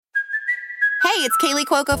Hey, it's Kaylee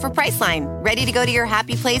Cuoco for Priceline. Ready to go to your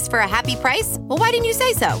happy place for a happy price? Well, why didn't you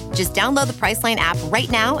say so? Just download the Priceline app right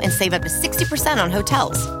now and save up to 60% on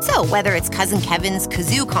hotels. So whether it's Cousin Kevin's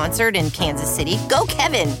Kazoo Concert in Kansas City, go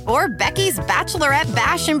Kevin, or Becky's Bachelorette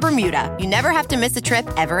Bash in Bermuda, you never have to miss a trip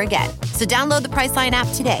ever again. So download the Priceline app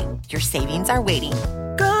today. Your savings are waiting.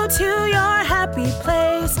 Go to your happy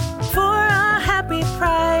place for a happy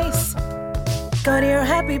price. Go to your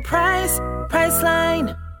happy price,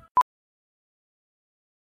 Priceline.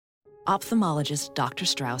 Ophthalmologist Dr.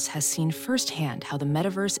 Strauss has seen firsthand how the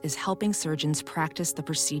metaverse is helping surgeons practice the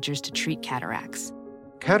procedures to treat cataracts.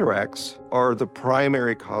 Cataracts are the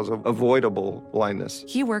primary cause of avoidable blindness.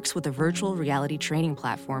 He works with a virtual reality training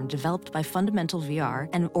platform developed by Fundamental VR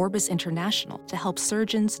and Orbis International to help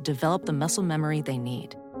surgeons develop the muscle memory they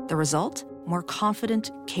need. The result? More confident,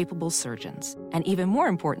 capable surgeons. And even more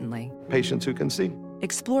importantly, Patients who can see.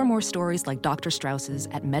 explore more stories like Dr. Strauss's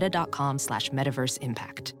at meta.com/metaverse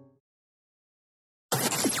impact.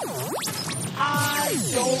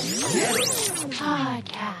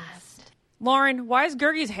 Podcast. Lauren, why is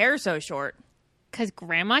Gergie's hair so short? Because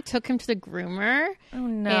Grandma took him to the groomer. Oh,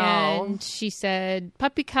 no. And she said,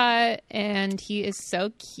 puppy cut, and he is so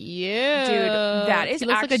cute. Dude, that is he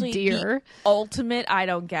looks actually like a deer. the ultimate I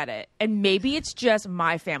don't get it. And maybe it's just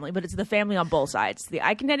my family, but it's the family on both sides. The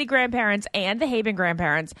Iaconetti grandparents and the Haben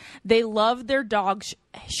grandparents, they love their dogs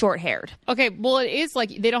short-haired. Okay, well, it is like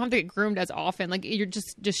they don't have to get groomed as often. Like, you're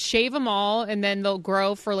just shave them all, and then they'll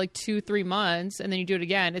grow for like 2-3 months, and then you do it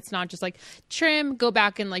again. It's not just like trim, go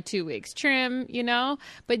back in like 2 weeks, trim, you know?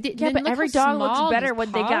 But But every dog looks better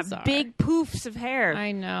when they got big poofs of hair.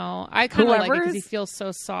 I know. I kind of like it because he feels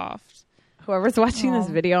so soft. Whoever's watching this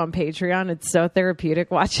video on Patreon, it's so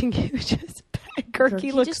therapeutic watching you just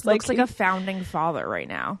Gergie looks like a founding father right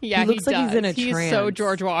now. Yeah, he looks like he's in a He's trance. so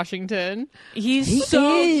George Washington. He is.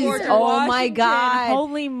 George Oh Washington. my God.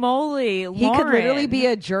 Holy moly. He could literally Lauren. be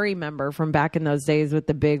a jury member from back in those days with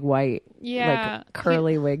the big white, like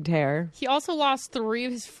curly wigged hair. He also lost 3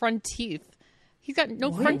 of his front teeth. He's got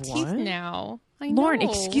no front teeth now. I know. Lauren,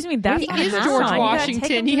 excuse me, that's he not is how. George You gotta take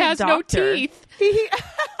Washington. him He to the has no doctor. teeth.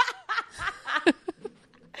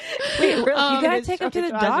 Wait, really? You gotta It's take him to the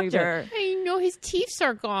George Washington. doctor. I know his teeth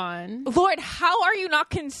are gone. Lord, how are you not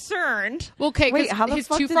concerned? Well, okay, Wait, because how the his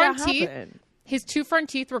fuck 2 did front that teeth. happen? His 2 front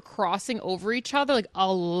teeth were crossing over each other like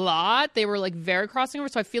a lot. They were like very crossing over,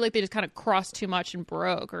 so I feel like they just kind of crossed too much and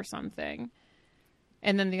broke or something.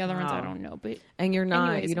 And then the other ones, I don't know. But And you're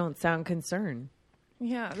not, anyways. you don't sound concerned.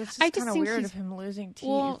 Yeah, that's I just just kind of think weird he's- of him losing teeth.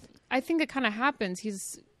 Well, I think it kind of happens.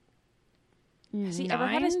 He's Has he ever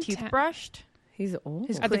had his 9, teeth 10 brushed? He's old.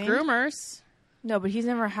 at the cleaned? groomers. No, but he's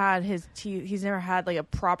never had his teeth. He's never had like a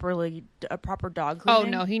proper dog Oh cleaning.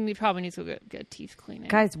 no, he probably needs to get teeth cleaning.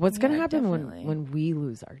 Guys, what's going to Yeah, happen definitely. when we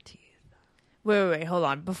lose our teeth? Wait, hold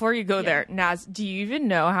on. Before you go there, Naz, do you even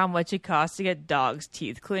know how much it costs to get dogs'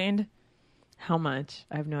 teeth cleaned? How much?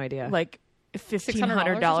 I have no idea. Like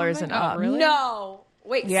 $1,500 $600 and something? up. Oh, really? No.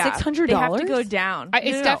 Wait, Yeah, $600? They have to go down.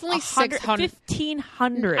 It's definitely 600.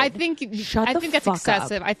 1,500. I think Shut I the think that's fuck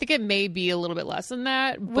excessive. up. I think it may be a little bit less than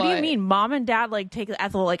that. What do you mean? Mom and dad like take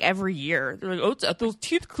Ethel like every year. They're like, oh, it's Ethel's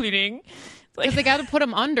teeth cleaning. Because they got to put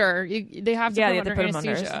him under. They have to Yeah, put they him have to under put him under.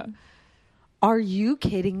 anesthesia. Are you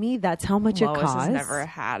kidding me? That's how much Lois it costs? has never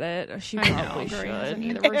had it. She I know. probably Gary hasn't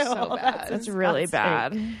should. either. We're so bad. That's really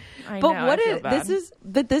bad. I But know, what I feel is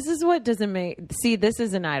bad. this is what doesn't make see this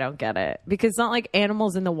isn't I don't get it because it's not like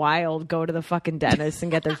animals in the wild go to the fucking dentist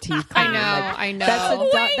and get their teeth I cleaned. know. Like, I know.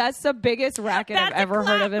 that's the biggest racket I've ever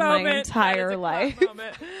heard of in my entire life.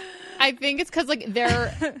 I think it's because like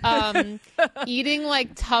they're eating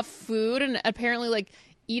like tough food, and apparently like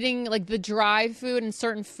eating like the dry food and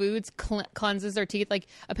certain foods cleanses their teeth. Like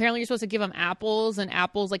apparently you're supposed to give them apples, and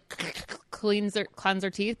apples like cleanse their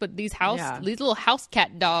teeth. But these little house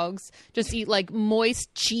cat dogs just eat like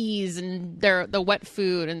moist cheese and the wet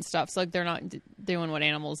food and stuff. So like they're not doing what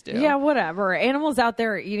animals do. Yeah, whatever. Animals out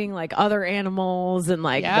there are eating like other animals and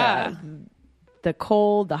like the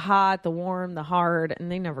cold, the hot, the warm, the hard,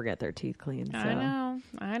 and they never get their teeth cleaned. So.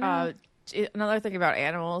 I know. Another thing about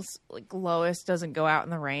animals, like Lois doesn't go out in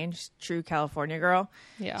the rain. She's a true California girl.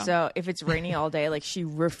 Yeah. So if it's rainy all day, like she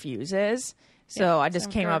refuses. So I just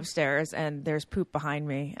came good. upstairs and there's poop behind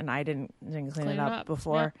me, and I didn't clean it up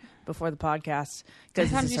before the podcast.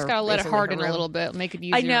 Sometimes you just gotta let it harden a little bit, make it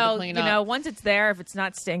easier I know, to clean you up. know, once it's there, if it's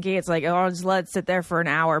not stinky, it's like, oh, I'll just let it sit there for an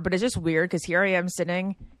hour. But it's just weird because here I am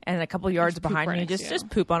sitting, and a couple yards poop behind right me, next to you. just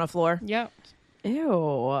poop on a floor. Yep.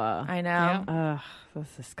 Ew. I know. Yeah.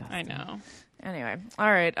 That's disgusting. I know. Anyway, all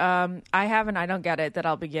right. I have an I don't get it that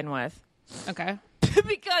I'll begin with. Okay.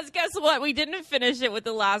 because guess what? We didn't finish it with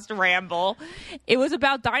the last ramble. It was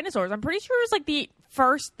about dinosaurs. I'm pretty sure it was like the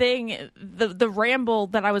first thing, the ramble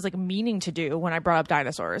that I was like meaning to do when I brought up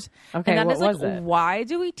dinosaurs. Okay, and that what is like, was it? why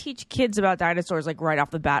do we teach kids about dinosaurs like right off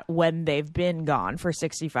the bat when they've been gone for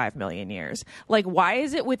 65 million years? Like, why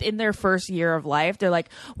is it within their first year of life they're like,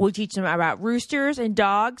 we'll teach them about roosters and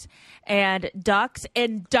dogs and ducks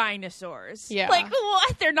and dinosaurs? Yeah. Like,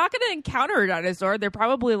 what? They're not going to encounter a dinosaur. They're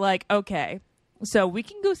probably like, okay, so we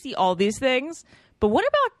can go see all these things, but what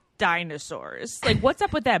about dinosaurs? Like, what's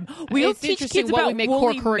up with them? We don't It's teach interesting kids what about we make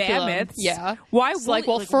woolly core curriculum. mammoths. Yeah. Why? It's like,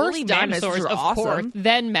 woolly first mammoths dinosaurs, are of awesome. course,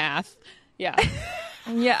 then math. Yeah.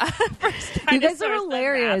 Yeah. You guys are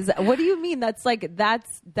hilarious. What do you mean? That's like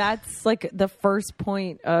the first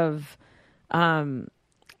point of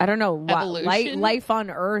I don't know, Evolution? life on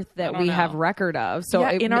Earth that we have record of. So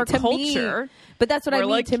Yeah, in our to culture. But that's what I we're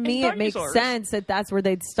mean. like, To me, in it makes dinosaurs. sense that that's where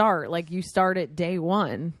they'd start. Like, you start at day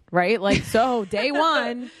one, right? Like, so day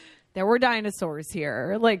one, there were dinosaurs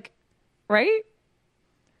here. Like, right?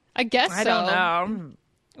 I guess I so. don't know.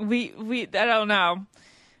 I don't know.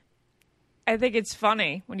 I think it's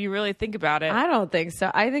funny when you really think about it. I don't think so.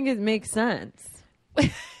 I think it makes sense.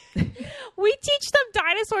 We teach them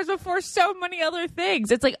dinosaurs before so many other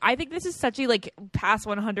things. It's like, I think this is such a like past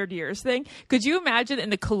 100 years thing. Could you imagine in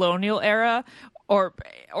the colonial era or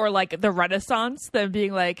like the Renaissance, them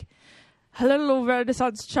being like, hello, little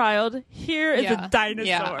Renaissance child, here is a dinosaur.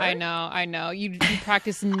 Yeah, I know. You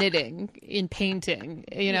practice knitting in painting,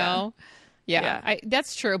 you know? Yeah.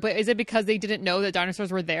 That's true. But is it because they didn't know that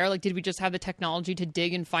dinosaurs were there? Like, did we just have the technology to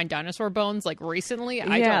dig and find dinosaur bones like recently?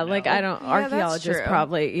 I don't know. Archaeologists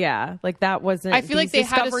probably, like that wasn't. I feel like they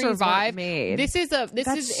had to survive. Made. This is a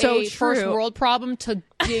so first true. world problem to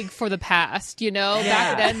dig for the past. You know,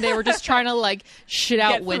 back then they were just trying to like shit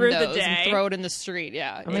out Get through the windows day. and throw it in the street.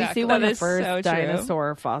 Yeah, Let me exactly. see when That the is first so true.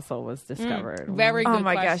 dinosaur fossil was discovered. Very good Oh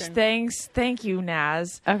my question. gosh. Thank you,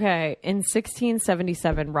 Naz. Okay, in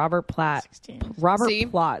 1677, Robert Plot,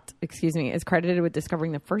 is credited with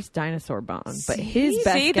discovering the first dinosaur bone. But his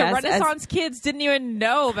best the guess Renaissance kids didn't even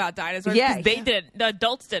know about dinosaurs. Yeah, because the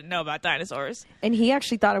adults didn't know about dinosaurs. and he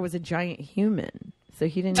actually thought it was a giant human, so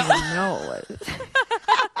he didn't even know it was.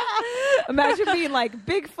 Imagine being like,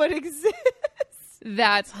 Bigfoot exists.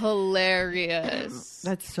 That's hilarious.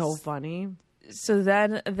 That's so funny. So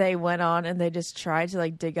then they went on and they just tried to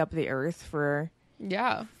like dig up the earth for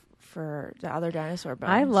Yeah. the other dinosaur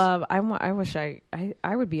bones. I wish I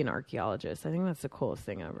would be an archaeologist. I think that's the coolest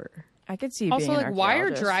thing ever. I could see you Also, being an like, why are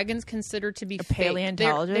archaeologist. dragons considered to be A fake?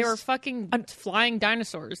 paleontologist? They were fucking flying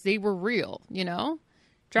dinosaurs. They were real, you know?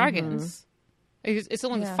 Dragons. It's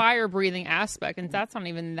only the fire-breathing aspect, and that's not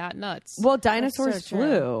even that nuts. Well, dinosaurs so true.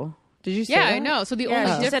 flew. Did you say Yeah, that? I know. So the Yeah,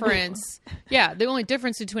 only she said- difference, the only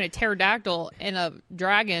difference between a pterodactyl and a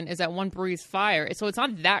dragon is that one breathes fire. So it's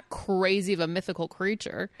not that crazy of a mythical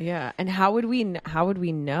creature. Yeah, and how would we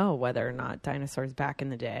know whether or not dinosaurs back in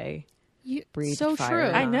the day breathed so fire? true.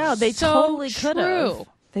 or I not? know. They So totally could have. true.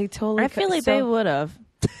 They totally. I feel could. like So- they would have.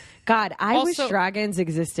 God, I wish Also- dragons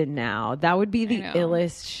existed now. That would be the know.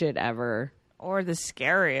 illest shit ever. Or the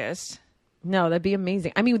scariest. No, that'd be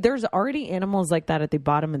amazing. I mean, there's already animals like that at the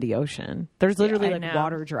bottom of the ocean. There's literally I like know.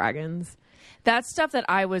 water dragons. That's stuff that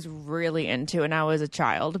I was really into when I was a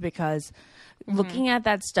child because looking at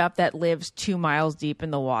that stuff that lives 2 miles deep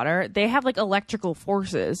in the water, they have like electrical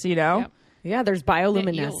forces, you know? Yep. Yeah, there's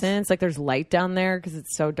bioluminescence. Like there's light down there because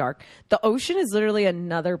it's so dark. The ocean is literally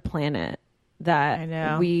another planet I that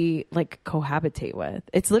know. we like cohabitate with.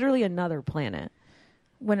 It's literally another planet.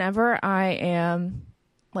 Whenever I am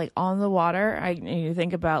like on the water, you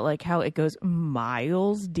think about like how it goes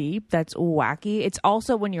miles deep. That's wacky. It's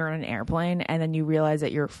also when you're on an airplane and then you realize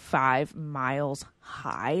that you're 5 miles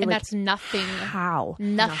high. And Like, that's nothing. how?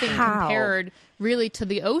 Nothing How? compared really to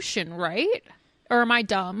the ocean, right? Or am I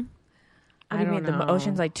dumb? What do you mean? don't The know.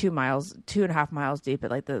 ocean's like 2.5 miles deep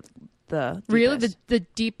at like the Really? deepest. The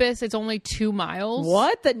deepest, it's only 2 miles?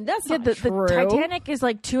 What? That's Yeah, not the true. Titanic is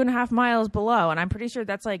like 2.5 miles below, and I'm pretty sure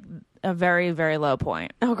that's like a very, very low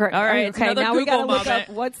point. Oh, great. All right, it's Okay, another now we gotta Google look moment.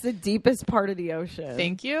 up what's the deepest part of the ocean.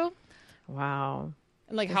 Thank you. Wow.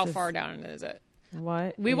 And like, how far down is it?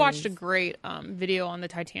 What? We watched a great video on the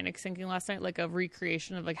Titanic sinking last night, like a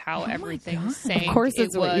recreation of like how everything sank. Of course,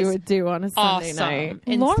 it's It what you was would do on a Sunday awesome. night.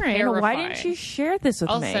 and Lauren, why terrifying. didn't you share this with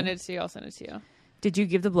I'll me? send it to you. Did you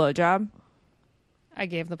give the blowjob? I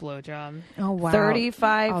gave the blowjob. Oh wow,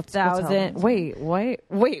 35,000. Wait, what?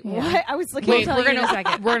 I was looking. Wait, tell we're you in a gonna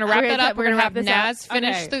second. we're gonna wrap We're that gonna- up. we're We're gonna gonna have wrap this Naz up.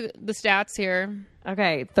 finish Okay. the stats here.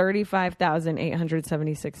 Okay,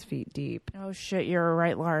 35,876 feet deep. Oh shit, you're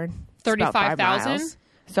right, Lauren. It's about 5 35,000? miles.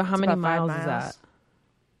 So how It's many about 5 miles is that?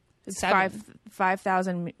 It's 7.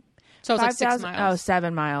 5,000. So it's like 6 5,000 miles. Oh,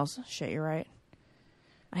 7 miles. Shit, you're right.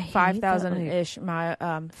 I hate 5,000-ish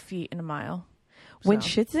feet in a mile. When So.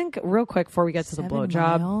 shit's in, real quick before we get to the 7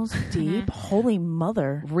 blowjob, miles deep. Holy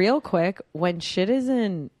mother. real quick, when shit is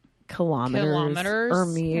in kilometers or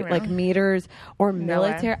like meters or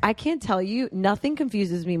military, I can't tell you, nothing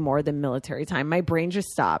confuses me more than military time. My brain just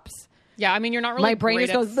stops. Yeah, I mean, you're not really My brain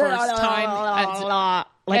great just goes at first time.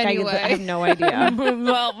 like Anyway. I have no idea.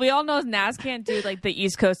 Well, we all know Naz can't do like the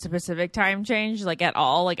East Coast to Pacific time change like at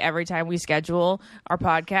all. Like every time we schedule our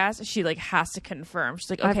podcast, she like has to confirm.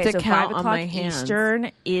 She's like, I have okay, to so count 5 on my o'clock hands.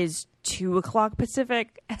 Eastern is 2 o'clock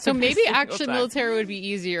Pacific. So every maybe single actually time. military would be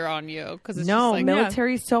easier on you because it's No, just like,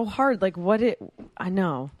 military is so hard. Like I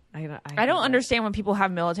know. I don't hate it. understand when people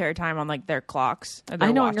have military time on like their clocks. Or their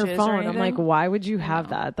I know on your watches or phone. I'm anything. like, why would you have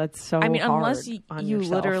that? That's so. I mean, hard unless on you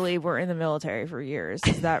yourself. literally were in the military for years,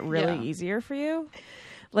 is that really Yeah. easier for you?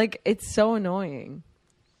 like, it's so annoying.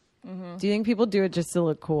 Do you think people do it just to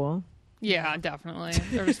look cool? Yeah, definitely.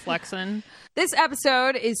 They're just flexing. This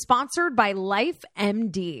episode is sponsored by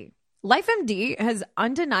LifeMD. LifeMD has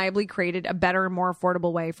undeniably created a better and more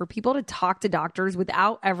affordable way for people to talk to doctors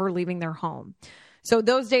without ever leaving their home. So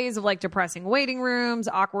those days of like depressing waiting rooms,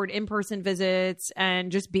 awkward in-person visits,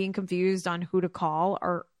 and just being confused on who to call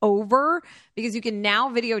are over because you can now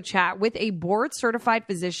video chat with a board certified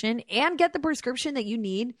physician and get the prescription that you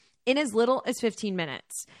need in as little as 15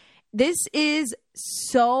 minutes. This is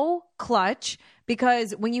so clutch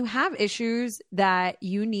because when you have issues that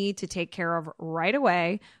you need to take care of right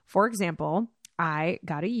away, for example, I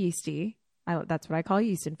got a yeasty, that's what I call a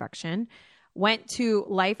yeast infection, went to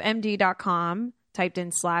lifemd.com, typed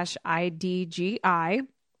in /IDGI,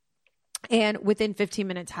 and within 15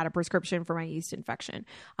 minutes had a prescription for my yeast infection.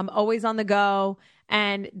 I'm always on the go.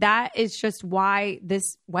 And that is just why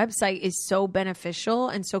this website is so beneficial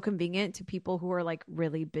and so convenient to people who are like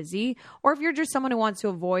really busy. Or if you're just someone who wants to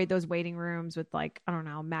avoid those waiting rooms with like, I don't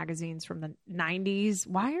know, magazines from the 90s.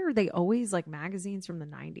 Why are they always like magazines from the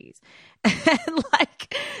 90s? And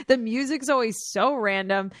like the music's always so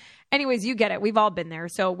random. Anyways, you get it. We've all been there.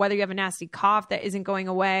 So whether you have a nasty cough that isn't going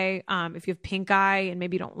away, if you have pink eye and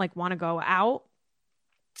maybe you don't like want to go out,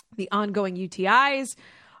 the ongoing UTIs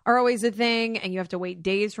are always a thing, and you have to wait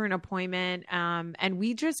days for an appointment. And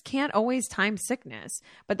we just can't always time sickness.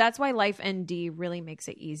 But that's why LifeMD really makes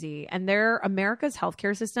it easy. And America's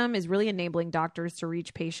healthcare system is really enabling doctors to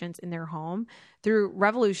reach patients in their home through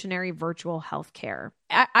revolutionary virtual healthcare.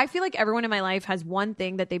 I feel like everyone in my life has one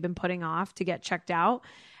thing that they've been putting off to get checked out.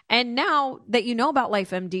 And now that you know about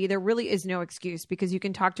LifeMD, there really is no excuse because you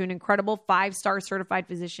can talk to an incredible 5-star certified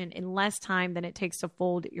physician in less time than it takes to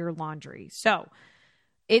fold your laundry. So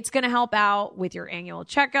it's going to help out with your annual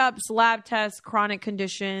checkups, lab tests, chronic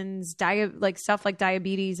conditions, like stuff like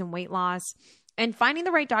diabetes and weight loss. And finding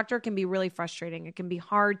the right doctor can be really frustrating. It can be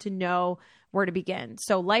hard to know where to begin.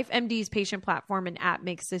 So LifeMD's patient platform and app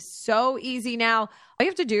makes this so easy now. All you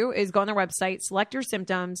have to do is go on their website, select your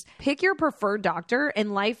symptoms, pick your preferred doctor, and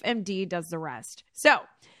LifeMD does the rest. So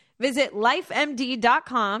visit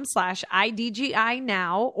lifemd.com/IDGI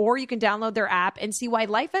now, or you can download their app and see why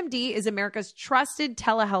LifeMD is America's trusted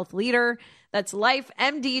telehealth leader. That's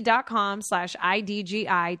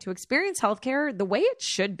lifemd.com/IDGI to experience healthcare the way it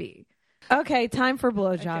should be. Okay, time for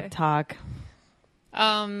blowjob talk.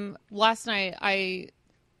 Last night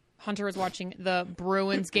Hunter was watching the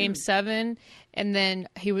Bruins game 7, and then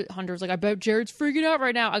Hunter was like, I bet Jared's freaking out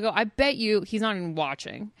right now. I go, I bet you he's not even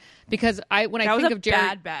watching, because when I think of Jared,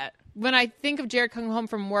 bad bet. When I think of Jared coming home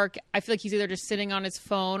from work, I feel like he's either just sitting on his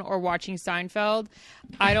phone or watching Seinfeld.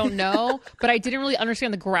 I don't know, but I didn't really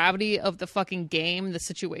understand the gravity of the fucking game, the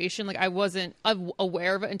situation. Like I wasn't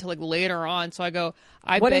aware of it until like later on. So I go,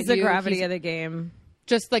 what is the gravity of the game?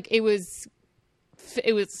 Just like it was the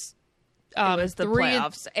playoffs. It was the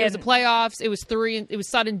playoffs. It was 3. It was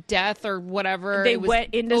sudden death or whatever. They it was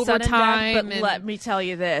went into sudden death, but and let me tell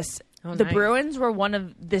you this. The nice. Bruins were one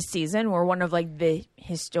of like the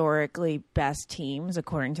historically best teams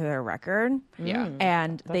according to their record. Yeah.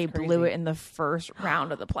 And they blew crazy. it in the first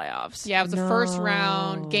round of the playoffs. Yeah, it was the first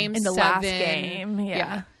round, game in the 7. last game.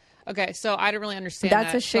 Yeah. Okay, so I didn't really understand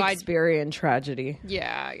That's that. a Shakespearean tragedy.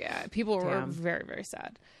 Yeah. People were very, very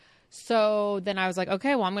sad. So then I was like,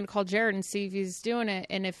 okay, well, I'm going to call Jared and see if he's doing it.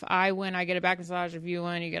 And if I win, I get a back massage. If you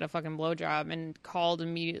win, you get a fucking blowjob. And called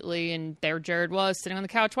immediately, and there Jared was sitting on the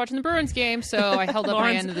couch watching the Bruins game. So I held up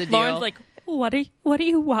my end of the deal. Lauren's like, what do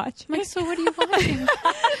you watch? I'm like, so what are you watching?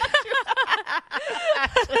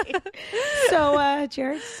 So,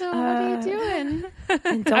 Jared. So what are you doing?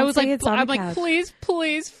 And don't I was say like, it's on I'm the like, couch.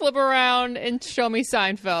 please flip around and show me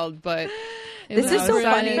Seinfeld. But This is so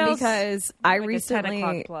funny Seinfeld's because I like a 10 o'clock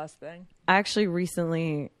recently, plus thing. I actually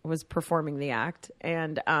recently was performing the act,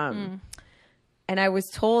 and I was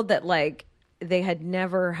told that like they had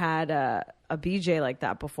never had a BJ like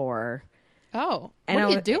that before. Oh, And what I are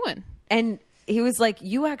you was- doing? And he was like,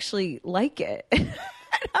 "You actually like it." And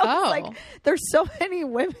I was like, "There's so many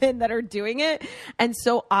women that are doing it, and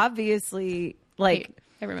so obviously like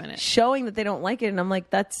every minute showing that they don't like it." And I'm like,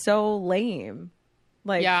 "That's so lame."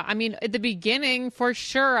 Like, yeah, I mean, at the beginning, for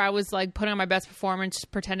sure, I was like putting on my best performance,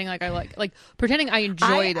 pretending like I pretending I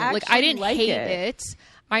enjoyed it. Like I actually didn't like hate it. it.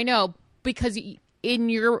 I know, because in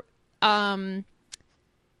your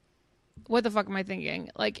what the fuck am I thinking?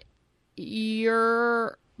 Like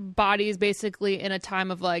your body is basically in a time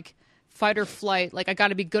of like fight or flight. Like I got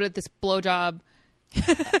to be good at this blowjob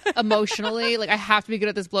emotionally. Like I have to be good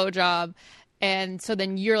at this blowjob. And so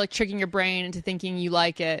then you're like tricking your brain into thinking you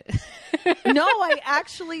like it. no, I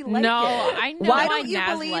actually like No, it. I know Why why don't you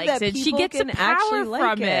Naz believe likes that it. She people gets can the power actually like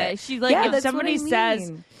from it. She's like, Yeah, if that's somebody what I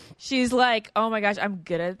says, mean. she's like, oh my gosh, I'm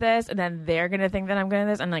good at this, and then they're gonna think that I'm good at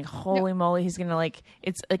this, and like, holy moly, he's gonna like,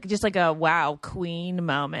 it's like just like a wow queen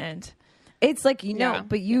moment. It's like, you know, Yeah.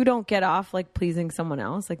 but you don't get off like pleasing someone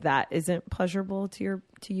else. Like that isn't pleasurable to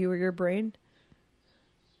you or your brain.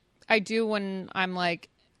 I do when I'm like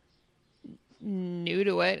new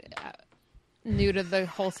to it, new to the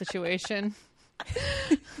whole situation.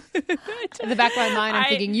 In the back of my mind, I'm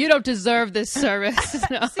thinking, you don't deserve this service.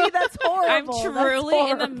 No. See, that's I'm horrible. truly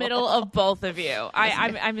in the middle of both of you.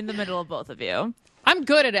 I'm in the middle of both of you. I'm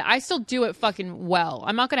good at it. I still do it fucking well.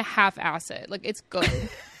 I'm not going to half-ass it. Like, it's good.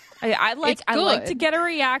 I like It's I like good. to get a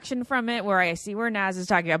reaction from it where I see where Naz is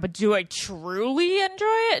talking about, but do I truly enjoy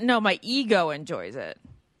it? No, my ego enjoys it.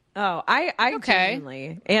 Oh, I Okay.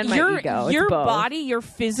 genuinely, and my your ego. It's your both. body, your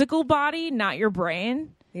physical body, not your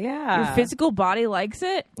brain. Yeah. Your physical body likes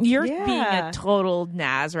it. You're Yeah. being a total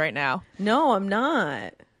Naz right now. No, I'm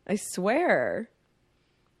not. I swear.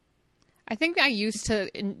 I think I used to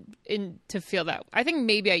to feel that. I think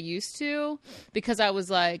maybe I used to because I was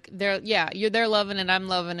like, they're loving it, I'm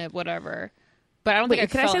loving it, whatever. But I don't think I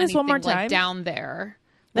can I felt say this one more anything, like, time? down there.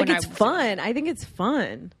 Like, when it's I was- fun. I think it's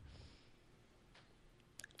fun.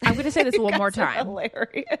 I'm going to say this one more Guys are time.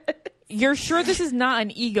 Hilarious. You're sure this is not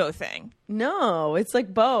an ego thing? No, it's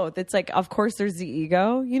like both. It's like, of course, there's the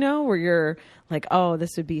ego, you know, where you're like, oh,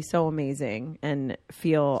 this would be so amazing, and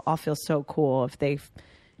I'll feel so cool if they,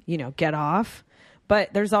 you know, get off.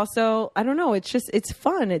 But there's also, I don't know, it's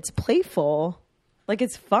fun. It's playful. Like,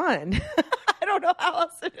 it's fun. I don't know how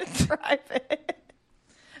else to describe it.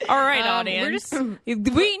 All right, audience.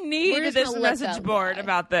 We need we're just this gonna let message that board lie.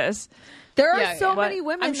 about this. There are Yeah, so yeah. many But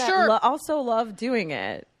women I'm that sure- also love doing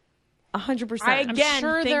it. 100%. I again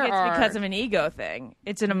sure think there it's are. because of an ego thing.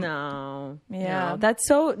 It's an No. Yeah. No, that's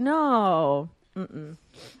so, no.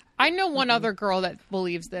 I know one other girl that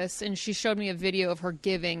believes this, and she showed me a video of her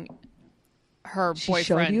giving her She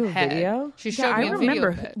boyfriend showed you a head. video? She showed Yeah, me I a video remember.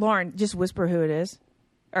 of it. Lauren, just whisper who it is.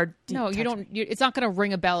 Or No, you text don't. It's not going to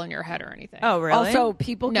ring a bell in your head or anything. Oh, really? Also,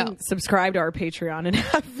 people can No. subscribe to our Patreon and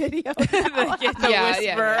have videos. Get the Yeah, whisper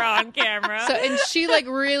yeah. on camera. So, and she like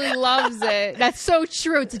really loves it. That's so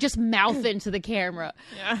true. To just mouth into the camera.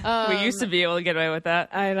 we used to be able to get away with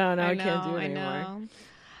that. I don't know. I, I know. can't do it I anymore. know.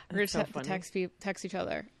 We just so have to funny. text each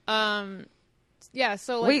other. Yeah.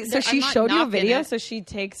 So like, Wait, so I'm she not showed you a knocking video? it. So she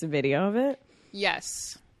takes a video of it?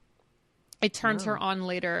 Yes. It turns her on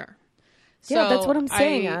later. Yeah, So that's what I'm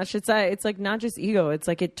saying, I- Ash. It's like not just ego. It's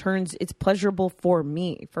like it's pleasurable for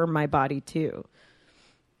me, for my body too.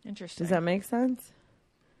 Interesting. Does that make sense?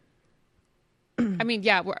 I mean,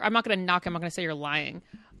 yeah, I'm not going to knock. I'm not going to say you're lying.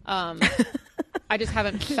 I just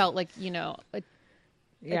haven't felt like, you know, a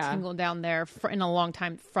tingle down there in a long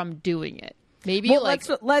time from doing it. Maybe Well, like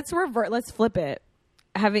let's revert. Let's flip it.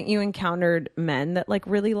 Haven't you encountered men that like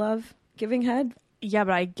really love giving head? Yeah,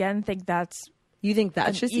 but I again think that's You think that's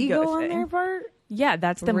An just ego ego on thing. their part? yeah,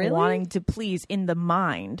 that's them Really? wanting to please in the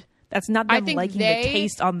mind. That's not I them think liking they the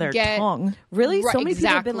taste on their get- tongue. Really? Right, So many people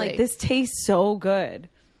have been like, exactly. "This tastes so good,"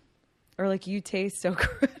 or like, "You taste so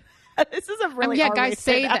good." This is a really yeah, R-rated guys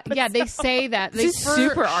say that. Yeah, they episode. say that. They This is for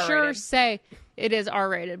super sure R-rated. say it is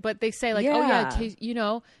R-rated, but they say like, oh yeah, Yeah. it tastes, you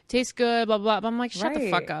know, tastes good, blah blah. But I'm like, shut the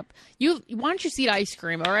Right. fuck up. Why don't you eat ice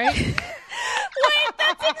cream? All right. Wait,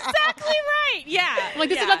 that's exactly right. Yeah. I'm like,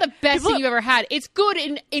 this is not the best thing you've ever had. It's good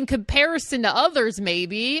in comparison to others,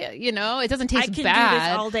 maybe. You know, it doesn't I taste can bad. do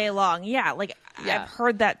this all day long. Yeah, like Yeah. I've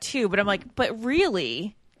heard that too, but I'm like, but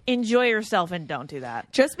really, enjoy yourself and don't do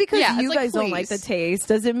that. Just because Yeah, it's you like, guys don't like the please. taste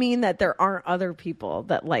doesn't mean that there aren't other people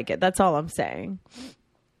that like it. That's all I'm saying.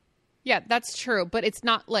 Yeah, that's true, but it's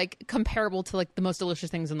not like comparable to like the most delicious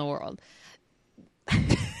things in the world.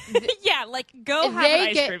 Yeah, like go If have they an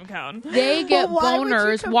ice get- cream cone. They get why would you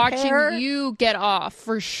boners compare- watching you get off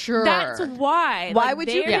for sure. That's why. Why Like,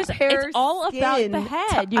 would you there's- compare It's all about the skin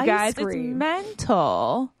head, to you ice guys. cream? It's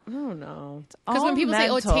mental. I don't know. Because when people say,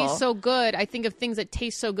 "Oh, it mental. tastes so good," I think of things that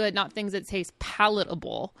taste so good, not things that taste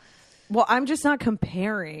palatable. Well, I'm just not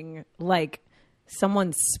comparing like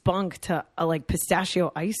someone's spunk to like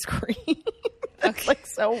pistachio ice cream. That's like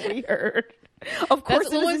so weird. Of course,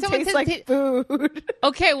 Well, when it doesn't someone taste says like food.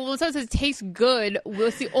 Okay, well, when someone says tastes good, well,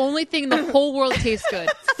 it's the only thing in the whole world that tastes good.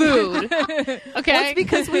 Food. Okay? Well, it's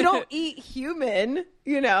because we don't eat human,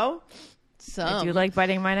 you know? I do like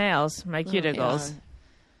biting my nails, my cuticles.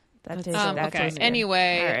 That tastes. that okay. tastes good.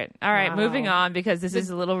 Anyway. All right. Wow. Moving on because this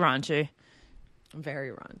is a little raunchy.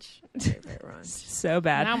 Very ranch. Very, very ranch. So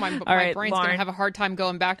bad. Now my All right, brain's Lauren. going to have a hard time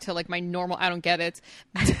going back to like my normal, I don't get it,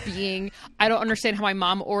 being, I don't understand how my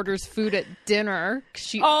mom orders food at dinner.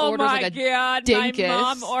 She Oh orders my like a god! dinkus. My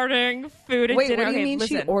mom ordering food at Wait, dinner. what do you Okay, mean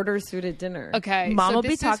listen. she orders food at dinner? Okay. Mom so will this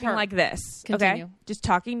be is talking her. like this. Continue. Okay, just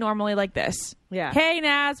talking normally like this. Yeah. Hey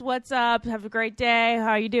Naz, what's up? Have a great day. How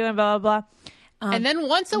are you doing? Blah blah blah. And then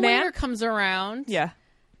once a ma'am? waiter comes around, Yeah.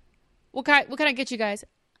 what can I get you guys?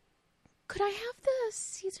 Could I have the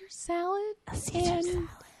Caesar salad? A Caesar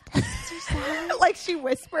salad. Like she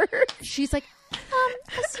whispered. She's like,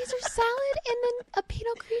 a Caesar salad and then a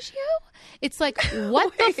Pinot Grigio? It's like,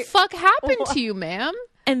 what the fuck happened to you, ma'am?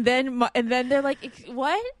 And then they're like,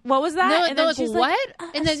 what? What was that? They're and they're then like, she's what?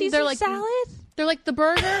 Like, And then Caesar they're like, salad. They're like, the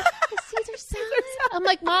burger? The Caesar salad? I'm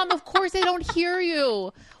like, Mom, of course they don't hear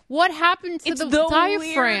you. What happened to It's the the diaphragm?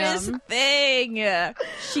 weirdest thing.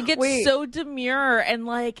 She gets Wait. so demure and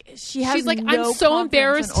like she has. She's like, no I'm so confidence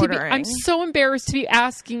embarrassed in to be. ordering. I'm so embarrassed to be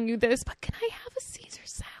asking you this, but can I have a Caesar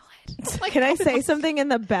salad? Like, Can I say something in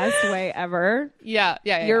the best way ever? yeah.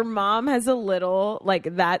 Your mom has a little,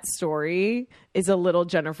 like, that story is a little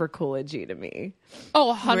Jennifer Coolidge-y to me.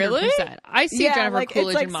 Oh, 100%. Really? I see Jennifer like, Coolidge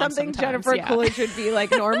it's like in Mom something sometimes, Jennifer yeah. Coolidge would be like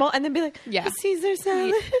normal, and then be like, Yeah. "A Caesar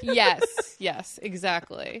salad." yes,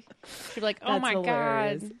 exactly. She'd be like, oh That's my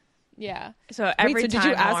hilarious. God. Yeah. So every Wait, so did time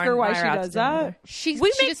you ask Lauren her why and I she are out to does dinner that? together. She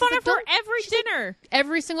We she make just fun is of like, her every dinner.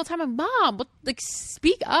 every single time. I'm Mom, like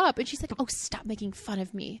speak up. And she's like, oh, stop making fun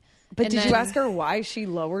of me. But And did you then ask her why she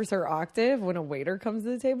lowers her octave when a waiter comes to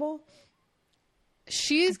the table?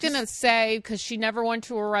 She's gonna say because she never went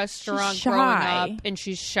to a restaurant She's growing shy. up, and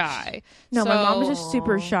she's shy. No, my mom was So- just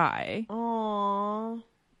super shy. Aww.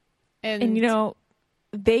 and You know,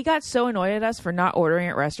 they got so annoyed at us for not ordering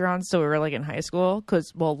at restaurants. So we were like in high school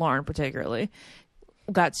because, well, Lauren particularly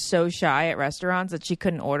got so shy at restaurants that she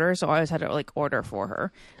couldn't order. So I always had to like order for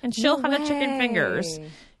her. And she'll have the chicken fingers.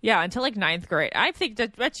 Yeah, until like 9th grade. I think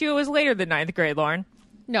that bet you it was later than 9th grade, Lauren.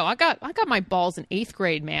 No, I got my balls in 8th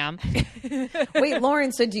grade, ma'am. Wait,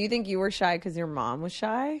 Lauren, so do you think you were shy because your mom was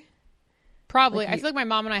shy? Probably. I feel like my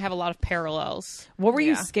mom and I have a lot of parallels. What were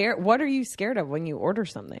you scared? What are you scared of when you order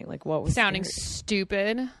something? Like, what was Sounding scary?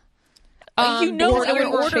 stupid. You know Or what you're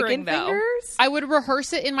or ordering, chicken though. fingers? I would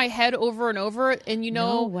rehearse it in my head over and over, and you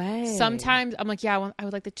know, No way. sometimes I'm like, yeah, I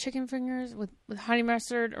would like the chicken fingers with honey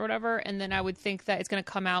mustard or whatever, and then I would think that it's going to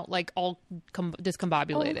come out like all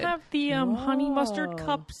discombobulated. We'll have the honey mustard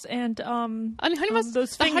cups and And honey mustard,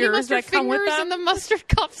 those the honey fingers mustard that come with fingers them. and the mustard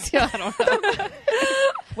cups. Yeah, I don't know.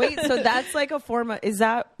 Wait, so that's like a form of is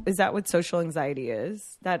that what social anxiety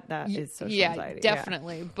is? That is social Yeah, anxiety.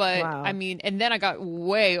 definitely. But Wow. I mean, and then I got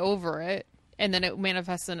way over it, and then it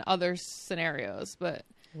manifests in other scenarios. But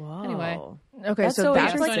Whoa. anyway. Okay, That's so so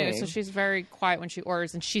that's So, like anyway, so she's very quiet when she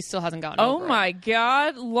orders, and she still hasn't gotten oh over my it.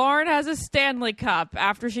 god, Lauren has a Stanley Cup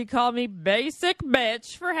after she called me basic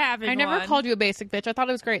bitch for having I never one. called you a basic bitch. I thought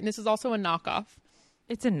it was great, and this is also a knockoff.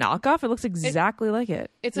 It's a knockoff. It looks exactly like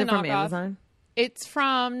it. It's Is a it from knockoff. Amazon? It's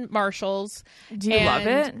from Marshalls. Do you love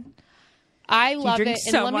it? and I love drink it,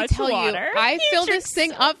 and so let me much tell water? you, I You fill drink this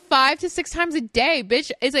thing up 5 to 6 times a day.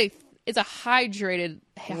 Bitch is a hydrated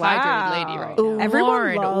lady right now. Everyone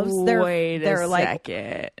Lauren, loves their- wait their, a like,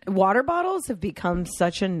 second. Water bottles have become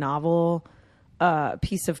such a novel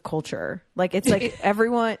piece of culture. Like it's like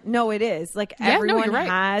everyone. No, it is like Yeah, no, everyone you're right.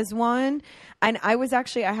 has one. And I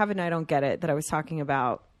have an I don't get it that I was talking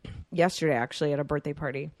about yesterday actually at a birthday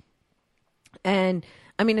party. And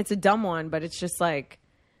I mean it's a dumb one, but it's just like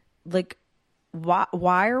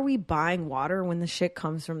why are we buying water when the shit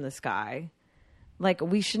comes from the sky? Like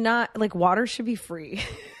we should not, like water should be free.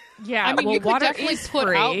 Yeah, I mean, well, you could water definitely is put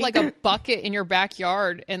free. out like a bucket in your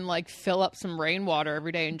backyard and like fill up some rainwater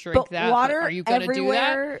every day and drink But that. water Are you going to do that?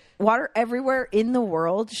 everywhere, water everywhere in the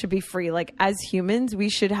world should be free. Like as humans, we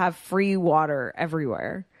should have free water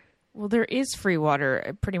everywhere. Well, there is free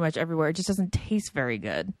water pretty much everywhere. It just doesn't taste very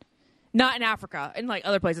good. Not in Africa, in like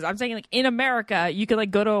other places. I'm saying like in America, you can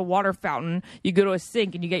like go to a water fountain, you go to a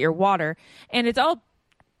sink, and you get your water, and it's all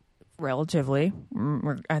relatively.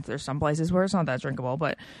 There's some places where it's not that drinkable,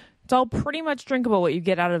 but it's all pretty much drinkable what you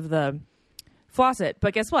get out of the faucet.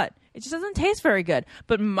 But guess what? It just doesn't taste very good.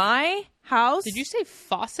 But my house. Did you say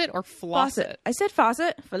faucet or faucet? I said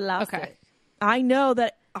faucet. Okay. I know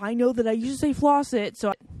that I used to say faucet,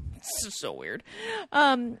 so it's so weird.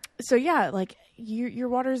 So yeah, like your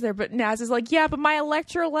water's there, but Naz is like, yeah, but my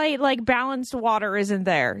electrolyte like balanced water isn't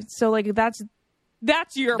there. So like that's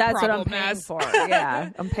your That's problem, what I'm paying Naz. for. Yeah,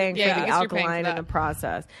 I'm paying Yeah, for I the guess you're paying for alkaline in that. the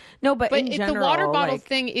process. No, but in general, the water bottle like,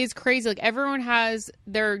 thing is crazy. Like everyone has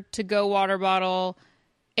their to-go water bottle,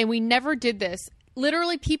 and we never did this.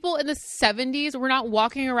 Literally, people in the 70s were not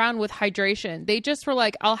walking around with hydration. They just were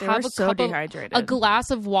like, "I'll have were a so cup of dehydrated. a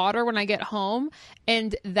glass of water when I get home,"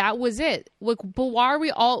 and that was it. Like, but why are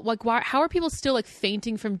we all like? Why? How are people still like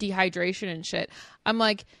fainting from dehydration and shit? I'm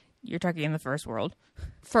like, You're talking in the first world.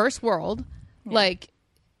 first world, like.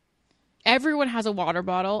 Everyone has a water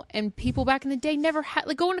bottle, and people back in the day never had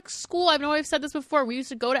like going to school. I know I've said this before. We used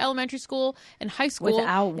to go to elementary school and high school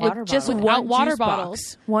Without water just bottles. without One water juice bottles.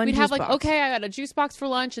 box. One We'd have juice like, box. okay, I got a juice box for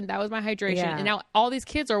lunch, and that was my hydration. Yeah. And now all these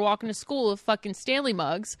kids are walking to school with fucking Stanley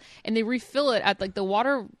mugs, and they refill it at like the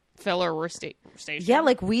water filler station. yeah,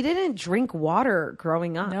 like we didn't drink water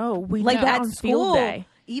growing up. No, we like did at on school. field day.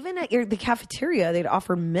 Even at the cafeteria, they'd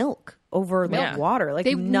offer milk over like water. Like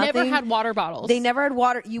They nothing, never had water bottles. They never had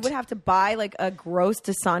water. You would have to buy like a gross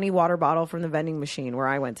Dasani water bottle from the vending machine where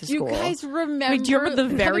I went to Do you school. guys remember? Wait, do you remember the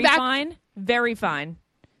coming very back- fine? Very fine.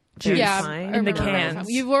 Juice. Yeah, Fine. I In the remember Very cans. Fine.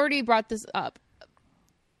 You've already brought this up.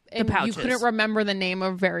 And you pouches. couldn't remember the name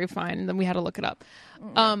of Very Fine, and then we had to look it up.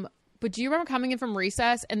 But do you remember coming in from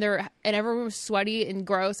recess and everyone was sweaty and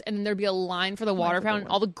gross, and then there'd be a line for the water fountain,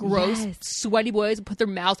 and all the gross, sweaty boys would put their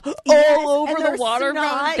mouths all over and the their water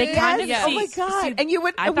snot. fountain. They kind of Yes. Oh my god! And you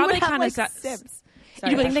would. I we thought would they have, kinda like, sa- sips.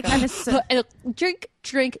 You think they kind of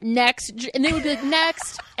Drink, next, and they would be like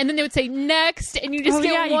next, and then they would say next, and you just Oh,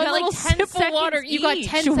 get yeah, you one got, little like, 10 sip of water. seconds You got each.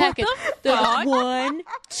 10 What seconds. the They're like, fuck? 1,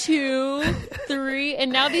 2, 3,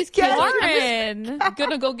 and now these kids are like, Lauren. I'm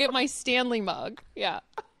gonna go get my Stanley mug. Yeah.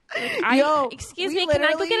 Excuse we me, can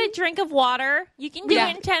I go literally- get a drink of water? You can do Yeah.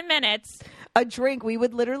 it in 10 minutes. A drink. We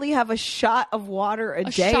would literally have a shot of water a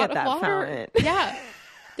day Shot at of that water. fountain. Yeah.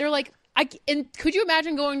 They're like, and could you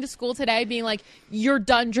imagine going to school today being like, you're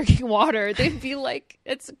done drinking water? They'd be like,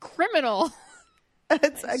 it's criminal.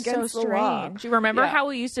 It's against the law. Do you remember Yeah. how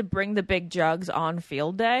we used to bring the big jugs on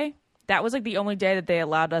field day? That was like the only day that they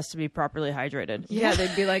allowed us to be properly hydrated. Yeah,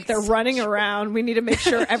 they'd be like, they're running around. We need to make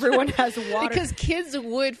sure everyone has water. Because kids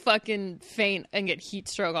would fucking faint and get heat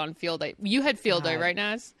stroke on field day. You had field day, right,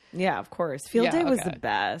 Naz? yeah, of course. Field Yeah, day was okay. the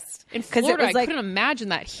best. In 'Cause Florida, it was I like, couldn't imagine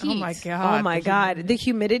that heat. Oh my god! oh my god, the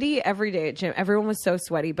humidity every day at gym. Everyone was so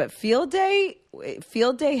sweaty, but field day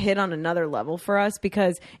hit on another level for us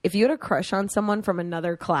because if you had a crush on someone from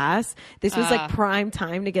another class, this was like prime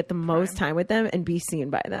time to get the most time with them and be seen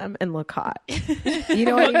by them and look hot. You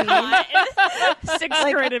know what I mean? Sixth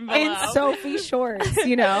grade and In below. Sophie shorts,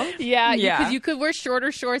 you know? Yeah, Yeah. because you could wear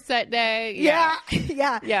shorter shorts that day. Yeah.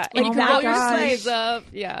 Yeah, Like and you could that roll your was- sleeves up.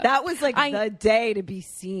 Yeah, That was like the day to be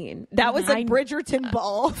seen. That was like Bridgerton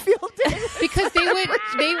ball field day. because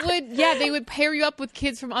they would pair you up with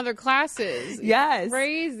kids from other classes. Yes.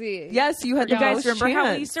 Crazy. Yes, you had the You guys most remember how we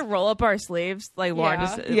chance. used to roll up our sleeves? Like Lauren Yeah.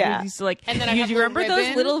 just, Yeah. we used to like. And then I'd you have do you little remember those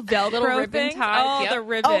ribbon- little Velcro little ribbon things? ties, Oh, yep. the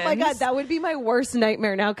ribbons. Oh my god, that would be my worst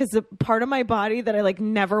nightmare now because the part of my body that I like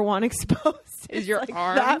never want exposed Is your like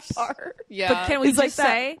arms? That part. Yeah. But can we It's like just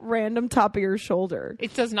say that random top of your shoulder.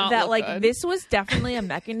 It does not that look like good. this was definitely a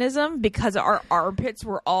mechanism because our armpits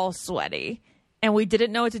were all sweaty and we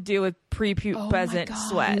didn't know what to do with prepubescent God.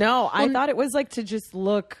 sweat. No, I thought it was like to just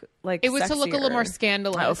look like It was to look a little more sexier.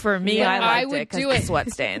 scandalous. Oh, for me, But I liked would it 'cause do the it.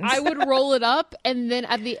 sweat stains. I would roll it up, and then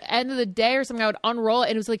at the end of the day or something, I would unroll it,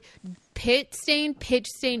 and it was like pit stain, pitch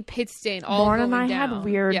stain, pit stain. All Lauren and going I down. had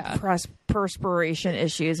weird Yeah. perspiration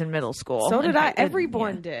issues in middle school. So did I. And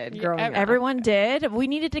Everyone did growing up. Everyone did. We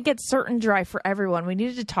needed to get certain dry for everyone. We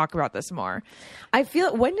needed to talk about this more. I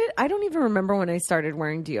feel I don't even remember when I started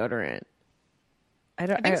wearing deodorant. I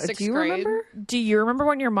don't. think do sixth you grade. remember? Do you remember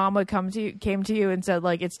when your mom would came to you and said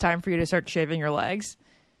like it's time for you to start shaving your legs?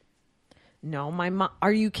 No, my mom.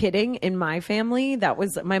 Are you kidding? In my family, that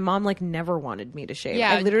was my mom. Like, never wanted me to shave.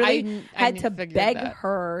 Yeah, I literally I had to figured beg that.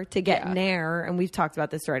 her to get Nair, and we've talked about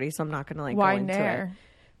this already, so I'm not going to like Why go into Nair?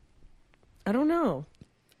 it. I don't know.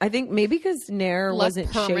 I think maybe because Nair Less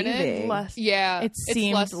wasn't permanent? shaving. Less. Yeah, It it's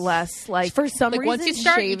seemed less like For some like, reason, once you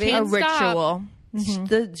start, you shaving a can't stop.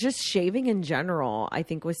 ritual. just shaving in general, I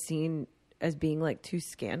think was seen as being like too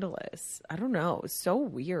scandalous. I don't know. It was so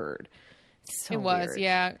weird. So It was, weird.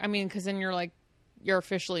 yeah. I mean, because then you're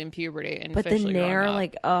officially in puberty, and But the officially growing Nair, up.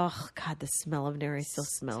 like, oh god, the smell of Nair. I still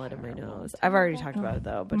smell it in my nose. I've already talked about it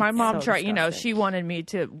though. But My it's mom so tried, disgusting. she wanted me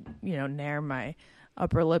to, Nair my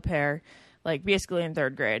upper lip hair, like basically in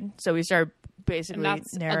 3rd grade. So we started basically And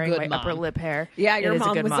that's a nairing good my upper mom. lip hair. Yeah, It your is a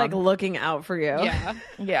mom good was like looking out for you. yeah,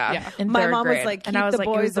 yeah. Yeah. In My 3rd mom was grade. like, and I "Keep was the like, it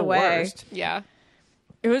was boys the away." worst. yeah.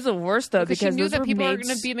 It was the worst though Because she because knew those that were people are made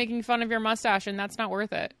going to be making fun of your mustache, and that's not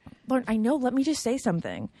worth it. Lauren, I know. Let me just say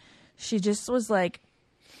something. She just was like,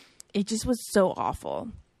 it just was so awful.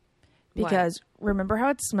 Because remember how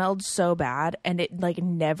it smelled so bad and it like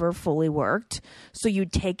never fully worked? So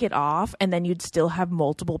you'd take it off and then you'd still have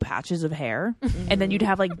multiple patches of hair. And then you'd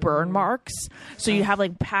have like burn marks. So you'd have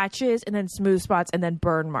like patches and then smooth spots and then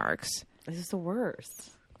burn marks. This is the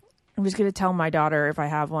worst. I'm just going to tell my daughter if I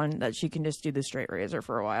have one that she can just do the straight razor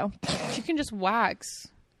for a while. She can just wax.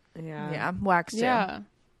 Yeah. Yeah, wax too. Yeah.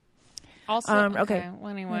 Also, okay. Well,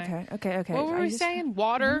 anyway. Okay. What were we saying?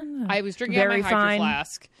 Water. I was drinking Very out my hydro fine.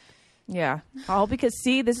 flask. Yeah. All because,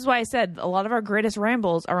 see, this is why I said a lot of our greatest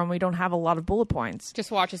rambles are when we don't have a lot of bullet points.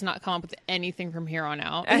 Just watch us not come up with anything from here on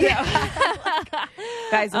out.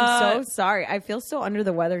 Guys, I'm so sorry. I feel so under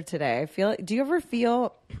the weather today. I feel. Do you ever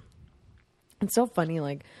feel? It's so funny.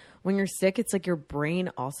 Like when you're sick, it's like your brain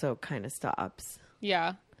also kind of stops.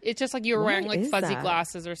 Yeah. It's just like you were What wearing like is fuzzy that?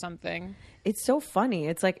 glasses or something. It's so funny.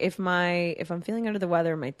 It's like if I'm feeling under the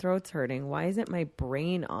weather, my throat's hurting. Why isn't my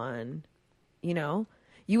brain on?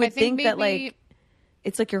 You would think that maybe- like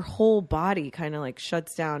it's like your whole body kind of like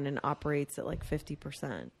shuts down and operates at like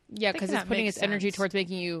 50%. Yeah, because it's that putting makes its energy sense. towards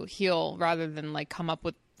making you heal rather than like come up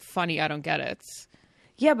with funny I don't get it.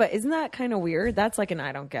 Yeah, but isn't that kind of weird? That's like an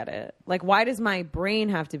I don't get it. Like, why does my brain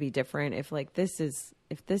have to be different if like this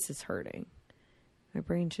is hurting? My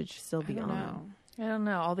brain should still be on. I don't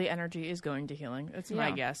know. All the energy is going to healing. That's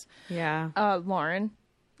my guess. Yeah. Lauren,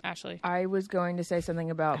 Ashley. I was going to say something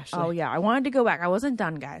about. Oh yeah, I wanted to go back. I wasn't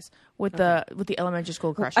done, guys, with the elementary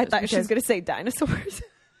school crushes. I thought she was because going to say dinosaurs.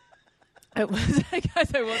 I was. I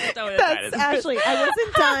guess I wasn't done with the That's dinosaurs. Ashley. I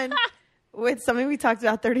wasn't done with something we talked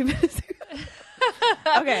about 30 minutes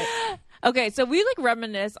ago. Okay, so we like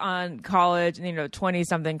reminisce on college and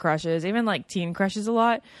 20-something crushes, even like teen crushes a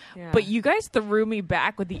lot. Yeah. But you guys threw me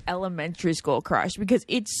back with the elementary school crush because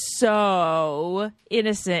it's so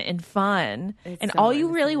innocent and fun. And so all you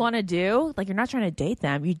really innocent. want to do, like you're not trying to date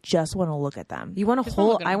them, you just want to look at them. You want to wanna hold?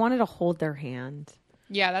 look at I 'em. wanted to hold their hand.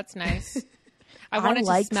 Yeah, that's nice. I wanted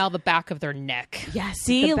liked- to smell the back of their neck. Yes.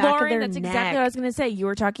 See, the back of Lauren, their that's neck. exactly what I was going to say. You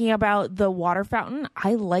were talking about the water fountain.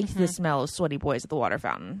 I liked the smell of sweaty boys at the water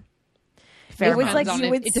fountain. It was Depends like on you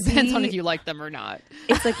if- would it depends on see- if you like them or not.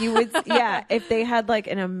 It's like you would, yeah. If they had like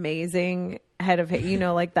an amazing head of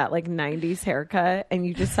hair, like that like 90s haircut, and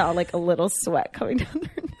you just saw like a little sweat coming down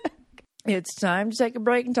their neck. It's time to take a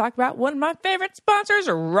break and talk about one of my favorite sponsors,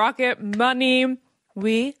 Rocket Money.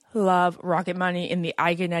 We love Rocket Money in the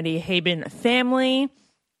Eigenetti Haben family.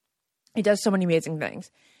 It does so many amazing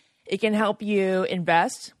things. It can help you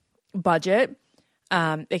invest, budget.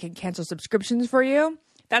 It can cancel subscriptions for you.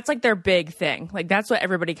 That's like their big thing. Like that's what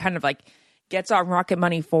everybody kind of like gets on Rocket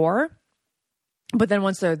Money for. But then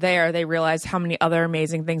once they're there, they realize how many other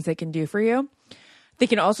amazing things they can do for you. They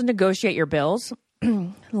can also negotiate your bills.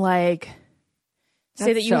 Like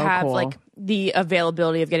say That's that you so have cool. like the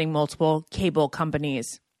availability of getting multiple cable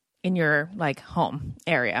companies in your like home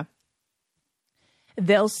area.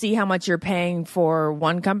 They'll see how much you're paying for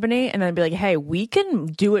one company and then be like, hey, we can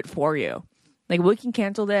do it for you. Like we can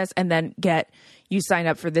cancel this and then get you signed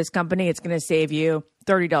up for this company. It's going to save you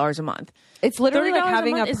 $30 a month. It's literally like $30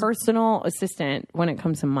 having a month is- personal assistant when it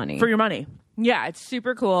comes to money. for your money. Yeah, it's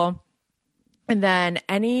super cool. And then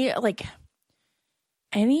any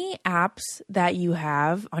apps that you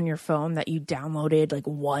have on your phone that you downloaded like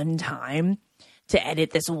one time to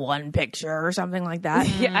edit this one picture or something like that.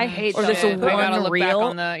 Yeah, I hate Or those. just a I gotta one look reel. back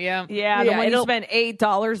on the Yeah, Yeah, the one you it'll- spend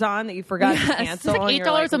 $8 on that you forgot to cancel. It's like and you're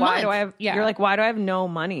 $8 a why month. Do I have, Yeah. You're like, why do I have no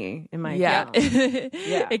money in my Yeah. account?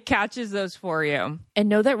 Yeah. It catches those for you. And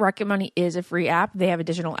know that Rocket Money is a free app. They have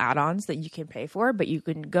additional add-ons that you can pay for, but you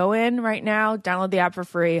can go in right now, download the app for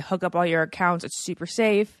free, hook up all your accounts. It's super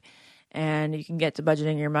safe, and you can get to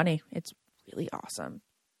budgeting your money. It's really awesome.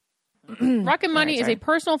 Rocket Money is a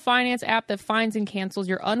personal finance app that finds and cancels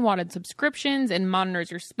your unwanted subscriptions and monitors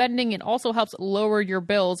your spending. It also helps lower your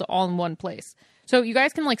bills all in one place. So you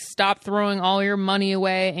guys can like stop throwing all your money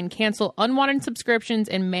away and cancel unwanted subscriptions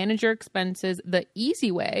and manage your expenses the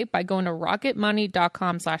easy way by going to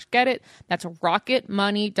rocketmoney.com/get-it. That's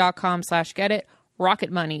rocketmoney.com/get-it.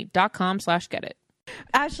 rocketmoney.com/get-it.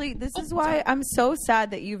 Ashley, this is why I'm so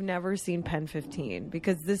sad that you've never seen Pen 15,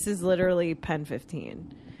 because this is literally Pen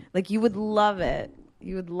 15. Like, you would love it.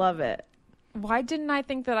 You would love it. Why didn't I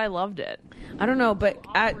think that I loved it? I don't know, but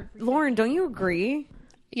Lauren, don't you agree?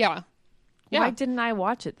 Yeah. Why didn't I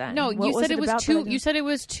watch it then? No, What you said it was too. that I You said it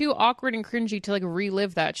was too awkward and cringy to like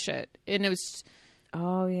relive that shit, and it was.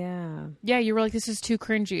 Oh, yeah. Yeah, you were like, "This is too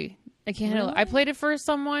cringy. I can't handle it." I played it for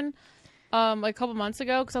someone, like a couple months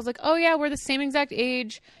ago, because I was like, "Oh yeah, we're the same exact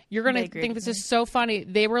age. You're gonna think this is so funny."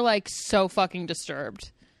 They were like so fucking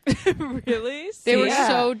disturbed. Really? They were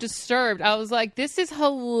so disturbed. I was like, "This is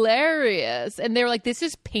hilarious," and they were like, "This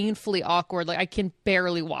is painfully awkward. Like I can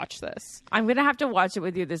barely watch this." I'm gonna have to watch it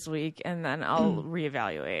with you this week, and then I'll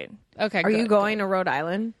reevaluate. Okay, Are you going to Rhode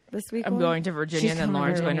Island this week? I'm going to Virginia, and then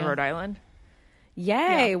Lauren's going to Rhode Island.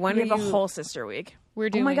 Yay! When we are have you? a whole sister week. We're Oh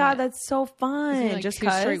doing. my god, it. that's so fun! Like Just 2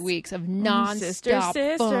 straight weeks of non-stop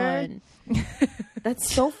sister. fun.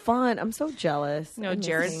 That's so fun. I'm so jealous. No, I miss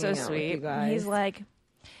Jared's so hanging out with you sweet. guys. He's like, "Do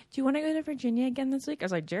you want to go to Virginia again this week?" I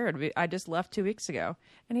was like, "Jared, I just left 2 weeks ago,"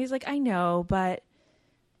 and he's like, "I know, but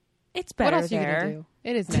it's better What else are you there." gonna do?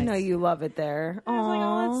 It is I nice. know you love it there. I was like, "Oh,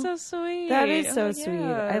 Aw. that's so sweet. That is I'm so like, sweet.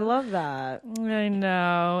 yeah. I love that. I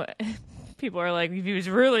know." People are like, "If he was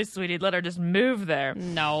really sweet, he'd let her just move there."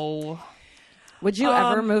 No. Would you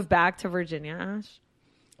ever move back to Virginia, Ash?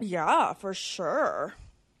 Yeah, for sure.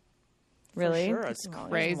 Really? It's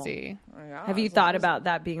Crazy. Have you thought about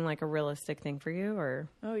that being like a realistic thing for you, or?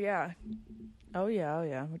 Oh yeah. We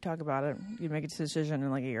talk about it. You make a decision in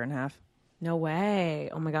like a year and a half. No way.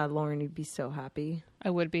 Oh my God, Lauren, you'd be so happy. I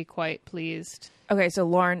would be quite pleased. Okay, so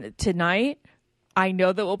Lauren, tonight, I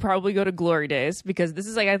know that we'll probably go to Glory Days because this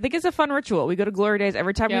is like, I think it's a fun ritual. We go to Glory Days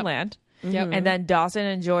every time we Yep. land. Yep. And then Dawson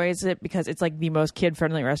enjoys it because it's like the most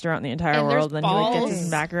kid-friendly restaurant in the entire And there's world. And then he like, gets his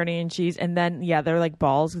balls. macaroni and cheese. And then, yeah, they're like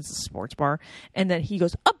balls. It's a sports bar. And then he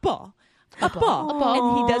goes, a ball. A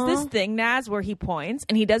ball. And he does this thing, Naz, where he points.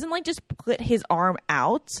 And he doesn't like just put his arm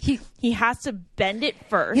out. He has to bend it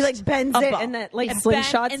first. He like bends A it ball. and then like And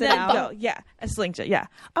slingshots bend, and it then out. go. Yeah, a slingshot. Yeah.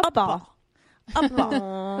 A ball. A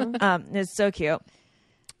ball. It's so cute.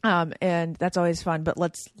 And that's always fun, but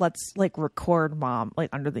let's like record mom like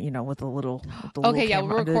under the with a little Okay, yeah, camera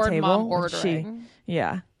we'll under the record table. mom When ordering.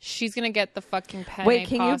 Yeah. She's gonna get the fucking penne Wait,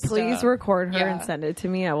 can pasta. you please record her Yeah. and send it to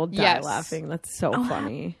me? I will die Yes. laughing. That's so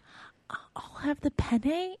funny. I'll have the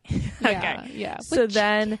penne. Yeah, yeah. So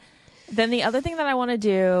then the other thing that I want to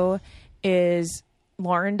do is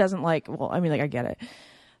Lauren doesn't like. Well, I mean, like I get it.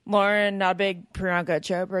 Lauren, not a big Priyanka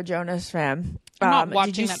Chopra Jonas fan. I'm not Did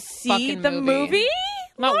watching you that see fucking the movie?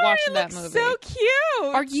 I'm not Lauren watching that looks movie. So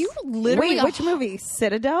cute. Are you literally? Wait, which movie?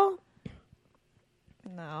 Citadel?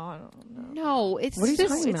 No, I don't know. No, it's What are you just.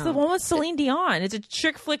 talking It's about? the one with Celine Dion. It's a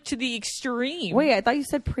chick flick to the extreme. Wait, I thought you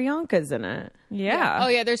said Priyanka's in it. Yeah. Oh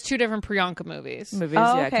yeah, there's 2 different Priyanka movies. Movies.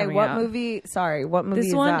 Oh, yeah, okay. coming What out. movie? Sorry, what movie This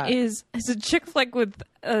is one that? is a chick flick with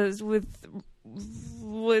Nick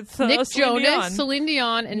Celine Jonas, Dion. Celine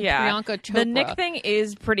Dion, and Priyanka Chopra. The Nick thing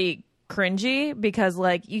is pretty cringy because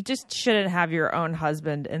like you just shouldn't have your own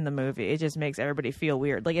husband in the movie. It just makes everybody feel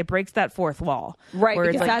weird. Like it breaks that fourth wall. Right, where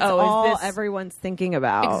because it's like, that's oh, all is this everyone's thinking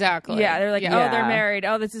about. Exactly. Yeah, they're like, Yeah. oh, they're married.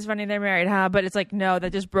 Oh, this is funny. They're married, huh? But it's like, no,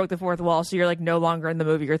 that just broke the fourth wall. So you're like no longer in the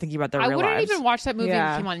movie. You're thinking about their I real wouldn't lives. even watch that movie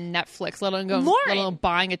Yeah. if it came on Netflix, let alone go, Lauren! let alone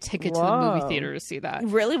buying a ticket to the movie theater to see that.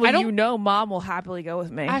 Really? I Well, don't- Mom will happily go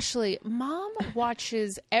with me. Ashley, Mom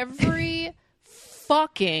watches every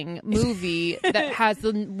fucking movie that has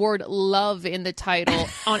the word love in the title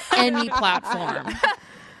on any platform.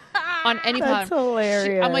 On any That's platform.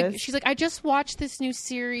 hilarious. I'm like, she's like, I just watched this new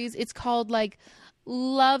series. It's called like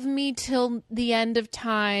Love Me Till the End of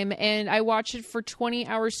Time, and I watched it for 20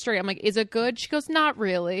 hours straight. I'm like, is it good? She goes, not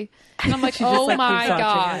really. And I'm like, oh like, my keeps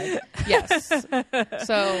God. Yes.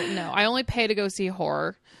 So no, I only pay to go see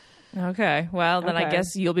horror. Okay. Well, then I Okay.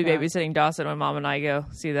 guess you'll be babysitting Dawson when Mom and I go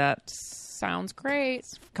see that. Sounds great.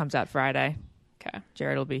 Comes out Friday. Okay.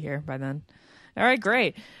 Jared will be here by then. All right,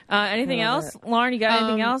 great. Anything else? Lauren, you got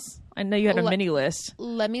anything else? I know you had a mini list.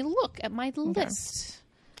 Let me look at my list.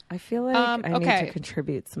 I feel like I need okay. to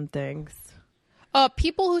contribute some things.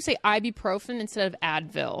 People who say ibuprofen instead of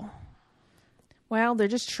Advil. Well, they're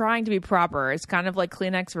just trying to be proper. It's kind of like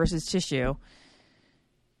Kleenex versus tissue.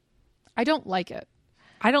 I don't like it.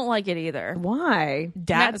 I don't like it either. Why?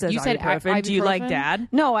 Dad says you said ibuprofen. Do you like ibuprofen? Dad?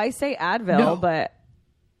 No, I say Advil, but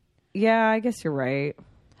yeah, I guess you're right.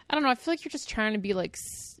 I don't know. I feel like you're just trying to be like,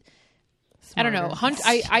 I don't know.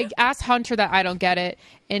 I asked Hunter that I don't get it,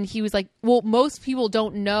 and he was like, "Well, most people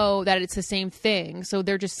don't know that it's the same thing, so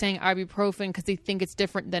they're just saying ibuprofen because they think it's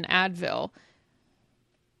different than Advil.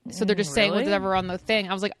 So they're just saying whatever on the thing."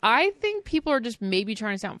 I was like, I think people are just maybe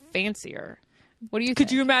trying to sound fancier. What do you think?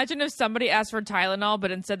 Could you imagine if somebody asked for Tylenol,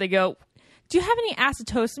 but instead they go, "Do you have any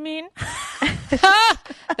acetosamine?"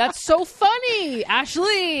 That's so funny,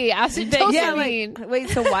 Ashley. Acetosamine. Yeah, like, wait,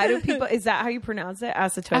 so why do people, is that how you pronounce it?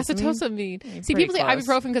 Acetosamine? Acetosamine. See, people say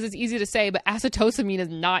ibuprofen because it's easy to say, but acetosamine is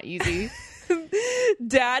not easy.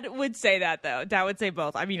 Dad would say that, though. Dad would say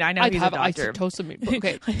both. I mean, I know I'd he's have a doctor. acetosamine.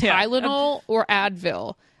 Okay, Yeah. Tylenol or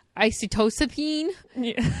Advil? Acetosapine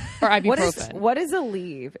or ibuprofen? What is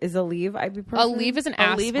Aleve? Is Aleve ibuprofen? Aleve is an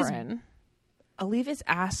Aleve is- aspirin. Aleve is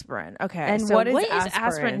aspirin. Okay. And so what is aspirin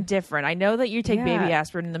aspirin different? I know that you take Yeah. baby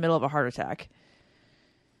aspirin in the middle of a heart attack.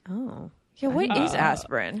 Oh. Yeah, what is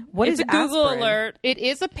aspirin? What it's is a Google aspirin? alert. It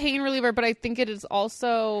is a pain reliever, but I think it is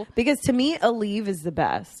also Because to me, Aleve is the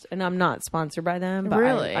best, and I'm not sponsored by them, but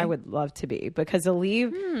Really? I would love to be, because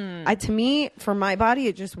Aleve, to me, for my body,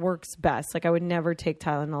 it just works best. Like, I would never take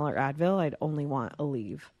Tylenol or Advil. I'd only want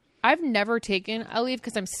Aleve. I've never taken Aleve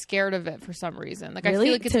because I'm scared of it for some reason. Like I Really?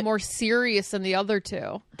 feel like it's more serious than the other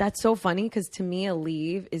two. That's so funny, because to me,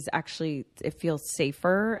 Aleve is actually, it feels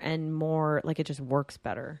safer and more like it just works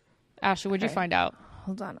better. Ashley, what'd you find out?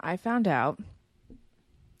 Hold on. I found out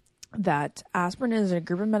that aspirin is a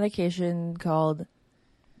group of medication called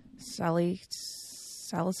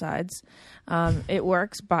salicides. It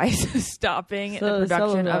works by stopping the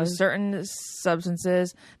production of certain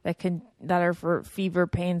substances that are for fever,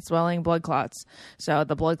 pain, swelling, blood clots. So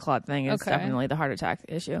the blood clot thing is definitely the heart attack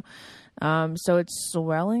issue. So it's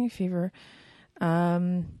swelling, fever.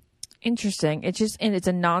 Interesting. It's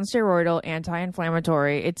a non-steroidal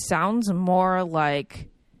anti-inflammatory. It sounds more like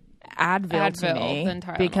Advil to me than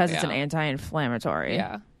Tylenol, because it's an anti-inflammatory.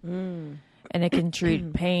 Yeah. And it can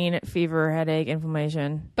treat pain, fever, headache,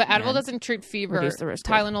 inflammation. But Advil doesn't treat fever. reduce the risk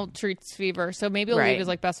of- Tylenol treats fever. So maybe Aleve Right. is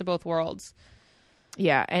like best of both worlds.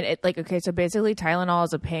 Yeah, and it so basically Tylenol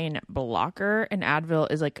is a pain blocker and Advil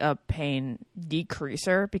is like a pain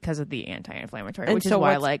decreaser because of the anti-inflammatory, And which so is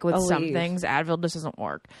why what's like with some Aleve? things Advil just doesn't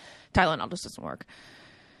work. Tylenol just doesn't work.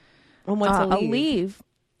 And what's Aleve?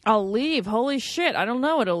 Aleve. Holy shit, I don't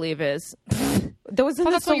know what Aleve is. Wasn't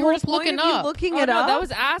that's the what you were whole just point looking of you up. looking Oh, it no, up? that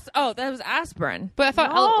was aspirin. But I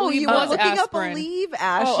thought Oh, Aleve you were was looking aspirin. up Aleve,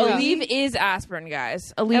 Ashley. Aleve is aspirin,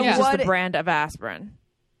 guys. Aleve And is just what- the brand of aspirin.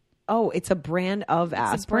 Oh, it's a brand of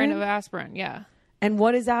aspirin? It's a brand of aspirin, yeah. And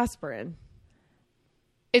what is aspirin?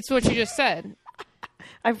 It's what you just said.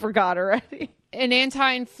 I forgot already. An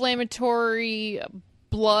anti-inflammatory,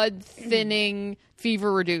 blood thinning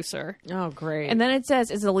fever reducer. Oh, great. And then it says,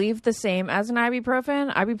 is Aleve the same as an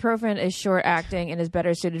ibuprofen? Ibuprofen is short acting and is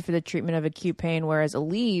better suited for the treatment of acute pain, whereas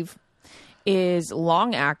Aleve is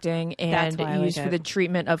long acting and That's why I like used for it. the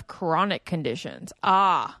treatment of chronic conditions.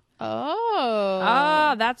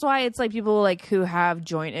 That's why it's like people like who have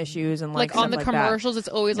joint issues and Like on the stuff like that. commercials, it's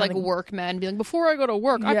always like workmen being like, before I go to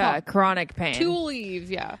work, I Yeah, pop chronic pain. 2 Aleve,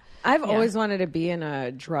 yeah. I've always wanted to be in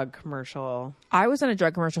a drug commercial. I was in a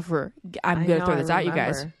drug commercial for. I'm I going to know, throw I this out, you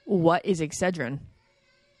guys. remember. What is Excedrin?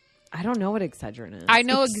 I don't know what Excedrin is. I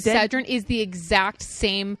know Excedrin is the exact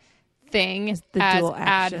same thing the as dual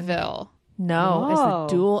action. Advil. No, it's Whoa.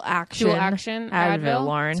 the dual action. Dual action Advil,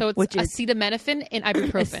 Lauren. So it's which is acetaminophen and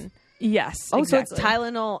ibuprofen. yes. Oh, exactly. so it's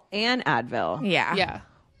Tylenol and Advil. Yeah, Yeah.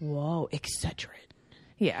 Whoa, Excedrin.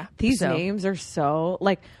 yeah. These So- names are so,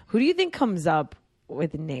 like, who do you think comes up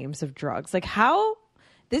with names of drugs? Like, how,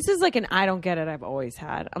 this is like an I don't get it I've always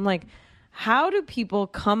had. I'm like, how do people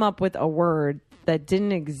come up with a word that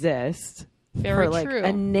didn't exist Very for like true. a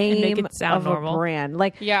And name make it sound of normal. a brand?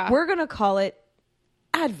 Like, Yeah. we're going to call it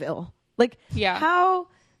Advil. Like, Yeah. how,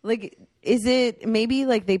 like, is it maybe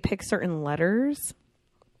like they pick certain letters?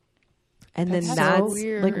 And then That's that's so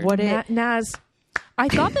weird. like what it. Naz, I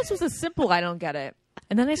thought this was a simple I don't get it.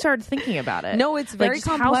 And then I started thinking about it. No, it's very like just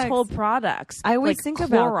complex. household products. I always like think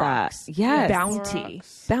about that. Clorox, Yes. Bounty.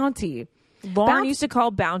 Bounty. Lauren Bounty- used to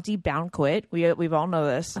call Bounty Bounquit. We've all know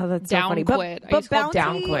this. Oh, that's so funny. Downquit. I But used to call it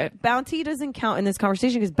bounty, downquit. bounty doesn't count in this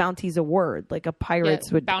conversation because bounty's a word. Like a pirates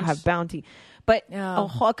Yeah, would bounce. have bounty. But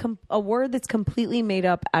Oh. a word that's completely made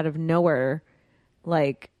up out of nowhere,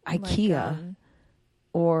 like IKEA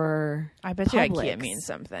or I bet you Publix. IKEA means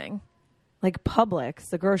something. Like Publix,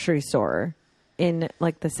 the grocery store in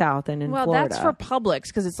like the South and in Well, Florida. that's for Publix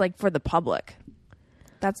because it's like for the public.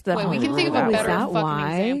 That's the Wait, we can think of Oh, a is better that fucking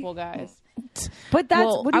why? example, guys. But that's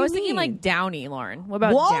Well, what do I you was thinking mean? like Downey, Lauren. What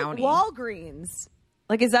about Downey? Walgreens.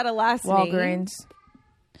 Like, is that a last name? Walgreens.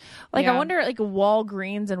 Like, Yeah. I wonder, like,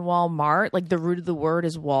 Walgreens and Walmart, like, the root of the word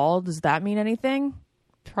is wall. Does that mean anything?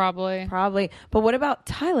 Probably. Probably. But what about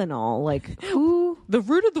Tylenol? Like, who? The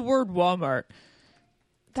root of the word Walmart.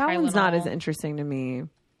 That one's not as Tylenol. interesting to me.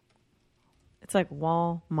 It's like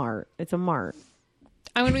Walmart. It's a mart.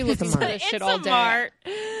 I'm gonna be looking for this shit all day.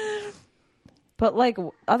 But like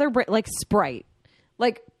like Sprite.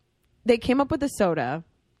 Like, they came up with a soda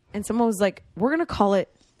and someone was like, we're going to call it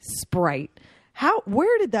Sprite.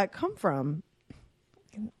 Where did that come from?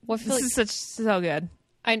 Well, I feel This like is so good.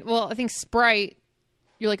 I think Sprite.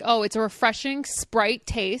 You're like, oh, it's a refreshing Sprite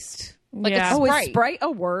taste. Like Yeah. it's Oh, Sprite. is Sprite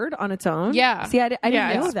a word on its own? Yeah. See, I didn't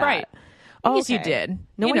know it's that. Sprite. Oh, Yes, you okay. did.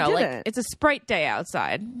 No, you I know, didn't. like, it's a Sprite day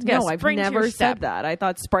outside. Yeah, No, I've spring to your never step. said that. I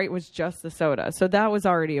thought Sprite was just the soda. So that was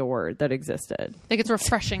already a word that existed. Like it's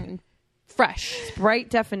refreshing and fresh. Sprite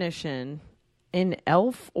definition: an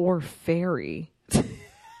elf or fairy.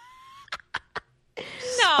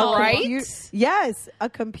 No, Yes, a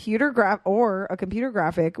computer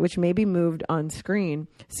graphic which may be moved on screen.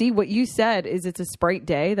 See, what you said is it's a Sprite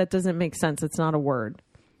day. That doesn't make sense. It's not a word.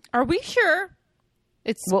 Are we sure?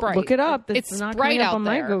 It's Well, Sprite. look it up. It's not Sprite coming up out on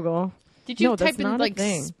there. my Google. Did you No, that's type in not a like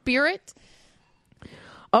thing. spirit?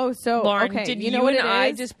 Oh, so Lauren, okay. did you you, know what and it I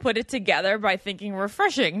is? just put it together by thinking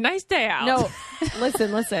refreshing? Nice day out. No,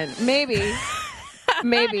 listen.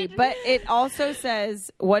 Maybe. But it also says,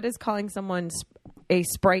 what does calling someone a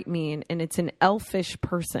sprite mean? And it's an elfish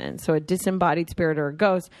person. So a disembodied spirit or a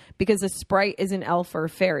ghost, because a sprite is an elf or a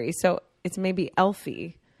fairy. So it's maybe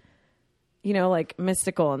elfy, like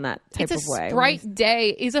mystical in that type It's of way. a Sprite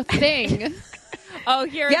day is a thing. Oh,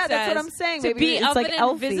 here it Yeah, says, that's what I'm saying. To Maybe be it's of like an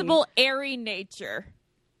elfy. invisible, airy nature.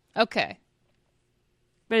 Okay.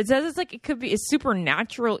 But it says it's like it could be a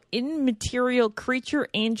supernatural, immaterial creature,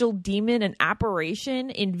 angel, demon, an apparition,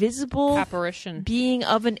 invisible Apparition. being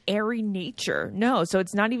of an airy nature. No, so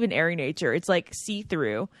it's not even airy nature. It's like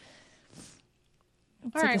see-through.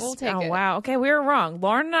 All right, we'll take oh, it. wow. Okay, we were wrong.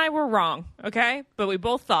 Lauren and I were wrong. Okay, but we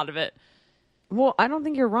both thought of it. Well, I don't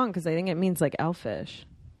think you're wrong, because I think it means like elfish.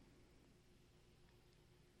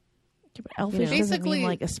 Elfish doesn't Basically, mean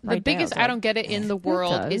like a Sprite the biggest day I don't get it in the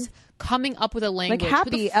world does. is coming up with a language. Like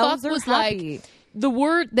Who the happy. fuck Elves are was happy. like the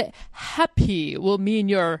word that happy will mean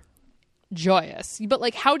you're joyous, but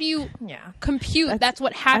like how do you compute? That's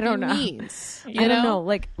what happy don't know. means. I don't know.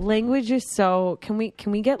 Like, language is so. Can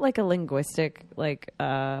we get like a linguistic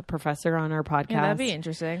professor on our podcast? Yeah, that'd be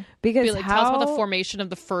interesting. Because Be like, tell us about the formation of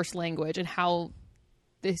the first language and how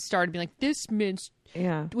they started being like, this means,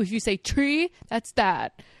 if you say tree, that's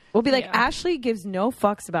that. We'll be like, Ashley gives no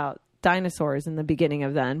fucks about dinosaurs in the beginning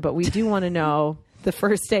of then, but we do want to know the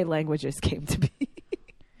first day languages came to be.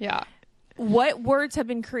 Yeah. What words have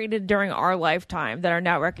been created during our lifetime that are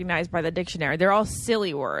now recognized by the dictionary? They're all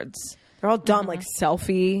silly words. They're all dumb, like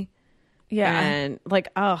selfie. Yeah. And like,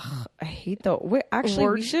 I hate the. We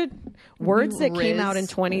should. Words that came out in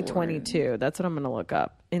 2022. That's what I'm going to look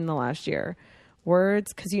up in the last year.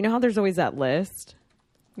 Words, because you know how there's always that list?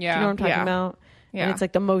 Yeah. Do you know what I'm talking about? Yeah. And it's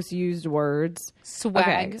like the most used words.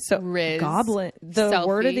 Swag, so Riz, goblin. The selfie.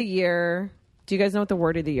 word of the year. Do you guys know what the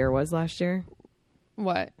word of the year was last year?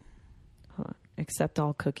 What? Hold on. Accept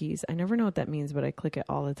all cookies. I never know what that means, but I click it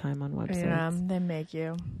all the time on websites. Yeah, they make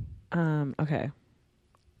you. Okay.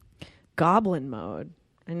 Goblin mode.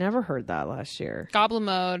 I never heard that last year. Goblin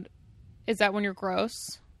mode. Is that when you're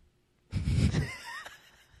gross?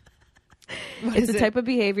 It's a type of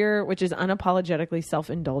behavior which is unapologetically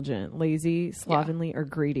self-indulgent, lazy, slovenly, or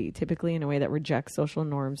greedy, typically in a way that rejects social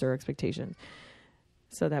norms or expectations.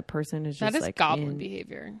 So that person is just That is like goblin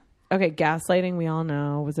behavior. Okay, gaslighting, we all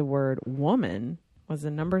know, was a word. Woman was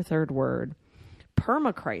the number 3rd word.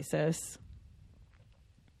 Permacrisis.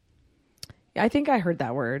 I think I heard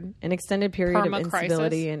that word. An extended period of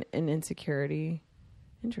instability and insecurity.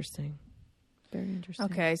 Interesting. Very interesting.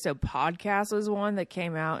 Okay, so podcast was one that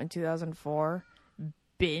came out in 2004.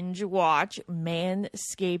 Binge watch,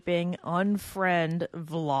 manscaping, unfriend,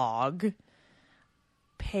 vlog,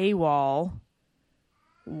 paywall,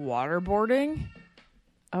 waterboarding,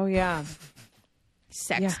 Oh, yeah.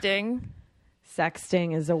 sexting,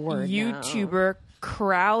 Sexting is a word now. YouTuber,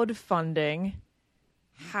 crowdfunding,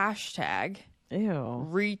 hashtag, Ew.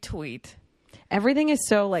 retweet. Everything is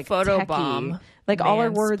so like Photobomb, techie. Like all our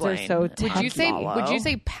words are mansplain. so Would techie. Would you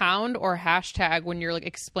say pound or hashtag when you're like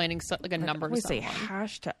explaining like a number to I say someone?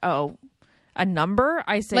 hashtag. Oh, a number?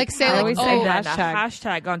 I say Like, say, pound. like, I always say and hashtag. A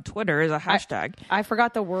hashtag on Twitter is a hashtag. I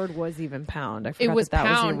forgot the word was even pound. I forgot was that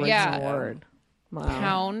pound, was the original yeah. word. Wow.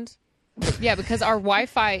 pound. Yeah, because our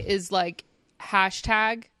Wi-Fi is like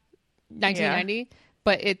hashtag 1990,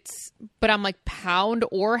 but I'm like pound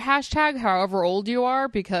or hashtag however old you are,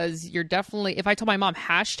 because you're definitely, if I told my mom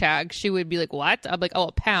hashtag, she would be like, what? I'm like, oh,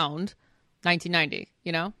 a pound, 1990,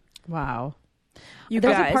 you know? Wow. You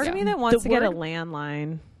There's guys, a part of me that wants the to get a word-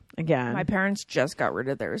 landline again. My parents just got rid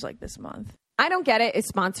of theirs like this month. I Don't Get It is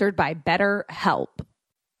sponsored by BetterHelp.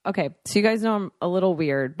 Okay, so you guys know I'm a little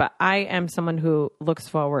weird, but I am someone who looks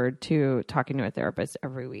forward to talking to a therapist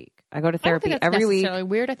every week. I go to I don't therapy think that's every week. necessarily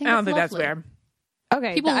weird. I think I don't that's think that's lovely. weird.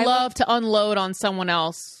 Okay, People I love to unload on someone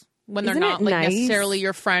else when they're Isn't not it like nice? necessarily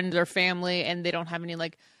your friend or family, and they don't have any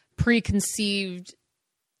like preconceived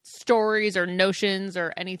stories or notions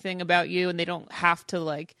or anything about you, and they don't have to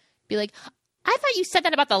like be like, I thought you said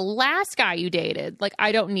that about the last guy you dated. Like,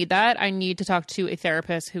 I don't need that. I need to talk to a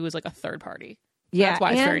therapist who is like a third party. Yeah, That's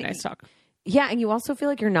why it's very and- nice to talk. Yeah, and you also feel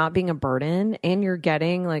like you're not being a burden and you're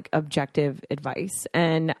getting like objective advice.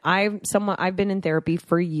 And I've been in therapy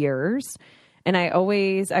for years, and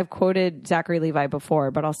I've quoted Zachary Levi before,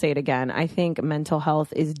 but I'll say it again. I think mental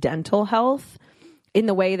health is dental health, in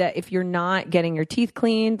the way that if you're not getting your teeth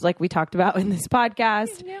cleaned, like we talked about in this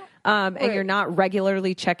podcast, and you're not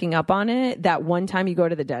regularly checking up on it, that one time you go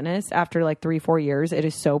to the dentist after like 3-4 years, it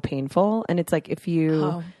is so painful. And it's like, if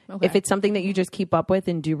it's something that you just keep up with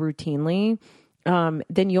and do routinely,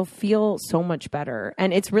 then you'll feel so much better.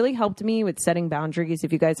 And it's really helped me with setting boundaries.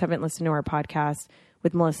 If you guys haven't listened to our podcast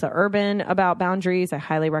with Melissa Urban about boundaries, I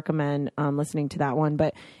highly recommend listening to that one.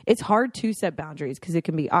 But it's hard to set boundaries because it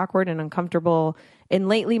can be awkward and uncomfortable. And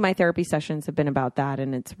lately my therapy sessions have been about that.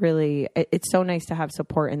 And it's so nice to have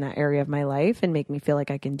support in that area of my life and make me feel like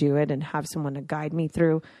I can do it and have someone to guide me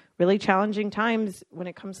through really challenging times when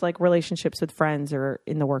it comes to like relationships with friends or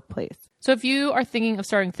in the workplace. So if you are thinking of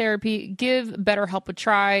starting therapy, give BetterHelp a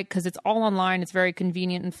try, because it's all online. It's very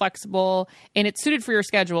convenient and flexible, and it's suited for your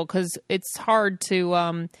schedule, because it's hard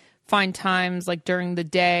to find times like during the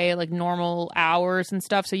day, like normal hours and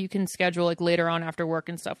stuff. So you can schedule like later on after work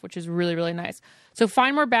and stuff, which is really, really nice. So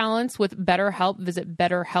find more balance with BetterHelp. Visit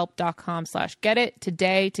betterhelp.com/getit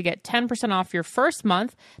today to get 10% off your first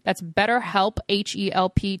month. That's BetterHelp,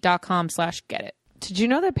 HELP.com/getit. Did you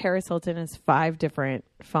know that Paris Hilton has 5 different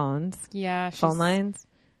phones? Yeah. Phone lines?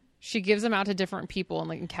 She gives them out to different people and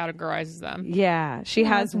like categorizes them. Yeah. She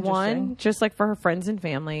has that's one interesting. just like for her friends and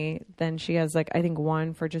family. Then she has like, I think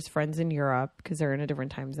one for just friends in Europe because they're in a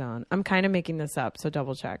different time zone. I'm kind of making this up, so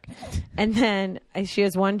double check. And then she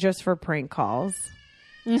has one just for prank calls,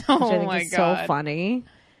 which I think my is God. so funny.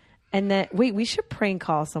 And then, wait, we should prank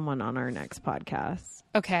call someone on our next podcast.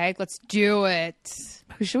 Okay, let's do it.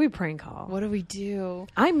 Who should we prank call? What do we do?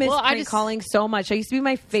 I miss Well, prank calling so much. It used to be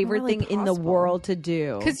my favorite really thing in the possible. world to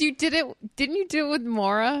do. Because you did it. Didn't you do it with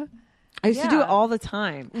Mora? I used to do Yeah. it all the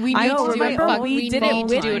time. We I need to do it. remember Fuck, we we did need it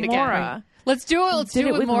to with do it again. Mora. Let's do it. Let's Did do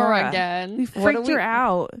it with Mora Mora. again. We What do freaked we- her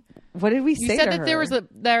out. What did we You say said to that there her? was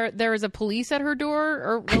there was a police at her door,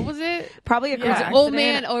 or what was it? Probably a car Yeah. accident. Old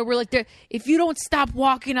man, or we're like, if you don't stop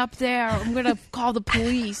walking up there, I'm gonna call the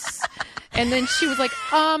police. And then she was like,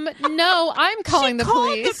 no, I'm calling the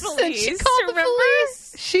called the police. And she police, called the remember?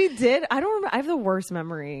 police. She did. I don't remember. I have the worst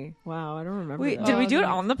memory. Wow, I don't remember. Wait, that. did we do it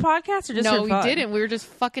on the podcast or just No, for we fun? didn't. We were just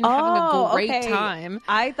fucking having a great okay. time.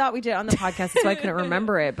 I thought we did it on the podcast, so I couldn't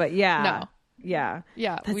remember it. But yeah, No. yeah,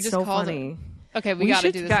 Yeah, That's we just so called funny. it. Okay, we We gotta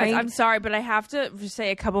should do this. Guys, Prank- I'm sorry, but I have to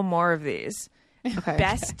say a couple more of these. Okay.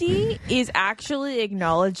 Bestie is actually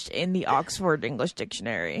acknowledged in the Oxford English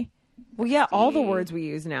Dictionary. Well, yeah, all the words we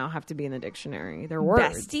use now have to be in the dictionary. They're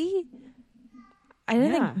words. Bestie? I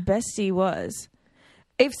didn't Yeah. think bestie was.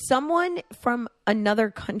 If someone from another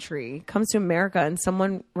country comes to America and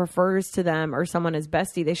someone refers to them or someone as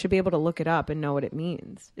bestie, they should be able to look it up and know what it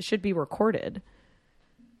means. It should be recorded.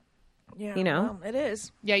 Yeah, You know? it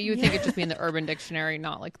is. Yeah, you would think it'd just be in the Urban Dictionary,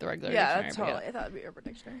 not like the regular Yeah, dictionary. totally. but I thought it'd be Urban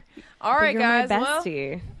Dictionary. All right, You're guys. my Well,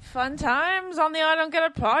 bestie. fun times on the I Don't Get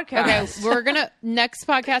It podcast. Okay, we're gonna next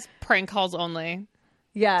podcast prank calls only.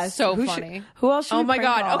 Yes. So who funny. Who else should Oh we my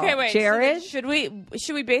prank god. call? Okay, wait. So Jared? then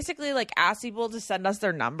should we basically like ask people to send us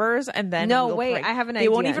their numbers and then No, we'll wait, prank- I have an They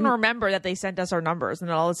won't idea. even remember that they sent us our numbers, and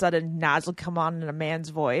then all of a sudden Naz will come on in a man's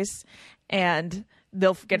voice, and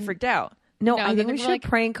they'll get freaked out. No, No, I then think we we're should like-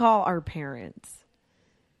 prank call our parents.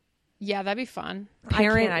 Yeah, that'd be fun.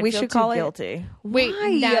 Parent, I we feel should too call guilty. Wait,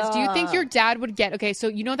 Why? Naz, do you think your dad would get? Okay, so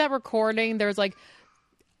you know that recording? There's like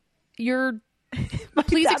your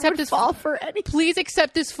Please dad accept would this. fall for anything. Please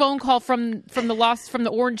accept this phone call from the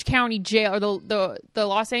Orange County jail or the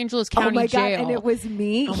Los Angeles County Oh my God! jail. And it was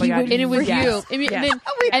me. Oh my God. And it was Yes. you. Yes.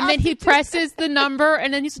 And then he presses the number,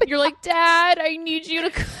 and then you're like, Dad, I need you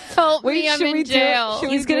to help me. I'm in jail.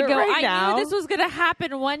 He's gonna go. I now? knew this was gonna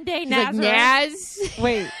happen one day. He's like, Nazareth. Naz,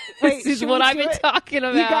 Wait. this is should what we I've do been it? talking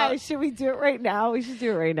about. You guys, should we do it right now? We should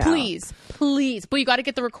do it right now. Please. But you got to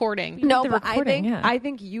get the recording. No, The but recording, I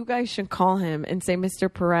think you guys should call him and say,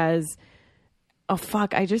 Mr. Perez. Oh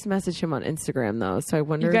fuck! I just messaged him on Instagram though, so I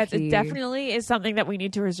wonder You guys, if he... it definitely is something that we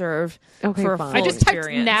need to reserve Okay, for a fine. full I just typed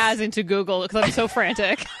experience. Naz into Google because I'm so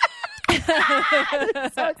frantic.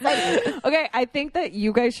 so excited. Okay, I think that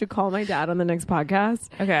you guys should call my dad on the next podcast.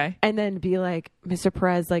 Okay. And then be like, Mr.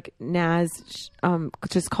 Perez, like Naz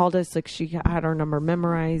just called us, like she had our number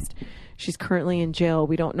memorized. She's currently in jail.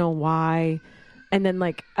 We don't know why. And then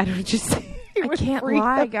like I don't just I can't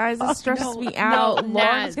lie, guys. This stresses me out. No, Lauren's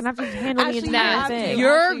Naz. gonna have to handle the Actually, entire Naz, thing.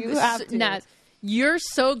 you have to. Naz, you're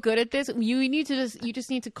so good at this. You just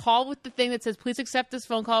need to call with the thing that says, please accept this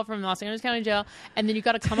phone call from Los Angeles County Jail, and then you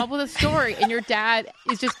got to come up with a story, and your dad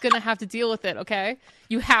is just gonna have to deal with it. Okay,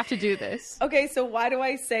 you have to do this. Okay, so why do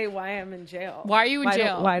I say why I'm in jail? Why are you in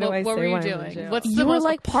jail? Why do what I what say were you why I'm in doing? jail? What's You the were most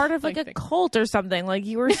like part of like a thing? cult or something. Like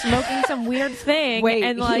you were smoking some weird thing. Wait,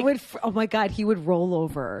 and he like would. Oh my God, he would roll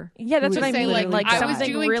over. Yeah, that's He what I would mean. literally Like, die. I was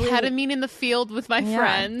something doing really- ketamine in the field with my Yeah.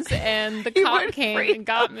 friends, and the He cop would came freak and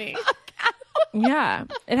got me. Yeah,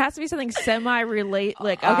 it has to be something semi-relate.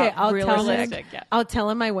 Like Okay, I'll tell him. realistic, yeah. I'll tell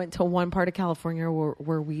him I went to one part of California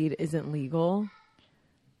where weed isn't legal,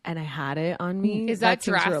 and I had it on me. Is that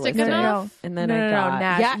seems drastic realistic. enough? And then no, I got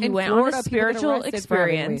Naz, yeah. you in went Florida, on a people get spiritual arrested for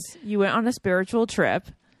having weed. experience. You went on a spiritual trip.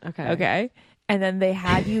 Okay. And then they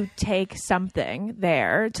had you take something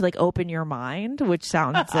there to like open your mind, which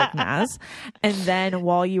sounds like Naz. And then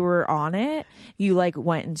while you were on it, you like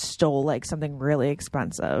went and stole like something really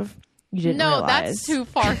expensive. You didn't No, realize. that's too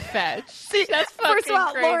far fetched. That's fucking First of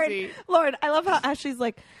all, crazy. Lauren, I love how Ashley's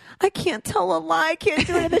like, I can't tell a lie, I can't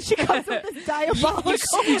do it. And then she comes up with this diabolical.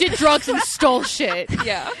 You did drugs and stole shit.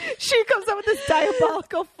 Yeah, She comes up with this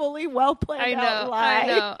diabolical, fully well planned out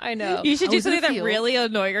lie. I know. You should I do was in something the that field. really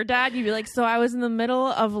annoy your dad. You'd be like, so I was in the middle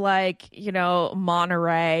of like, you know,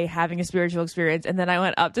 Monterey having a spiritual experience. And then I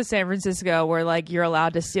went up to San Francisco where like you're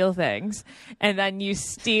allowed to steal things. And then you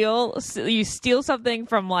steal something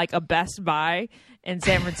from like a Best Buy in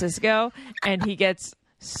San Francisco. And he gets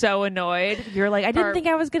so annoyed. You're like, I didn't think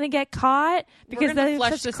I was going to get caught because We're gonna there's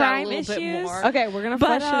flesh such this out a crime little issues. bit more. Okay, we're gonna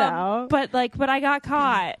flesh it out. But I got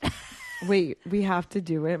caught. Wait, we have to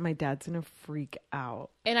do it. My dad's gonna freak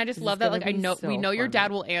out. And I just This love is that. gonna Like, I be know so we know your funny.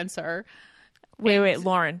 dad will answer. Wait,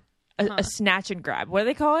 Lauren. A snatch and grab. What do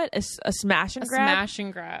they call it? A smash and A grab? smash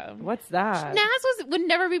and grab. What's that? Naz would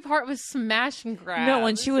never be part of a smash and grab. No,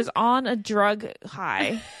 when she was on a drug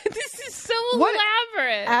high. This is so What-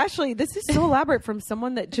 elaborate. Ashley, this is so elaborate from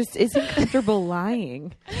someone that just isn't comfortable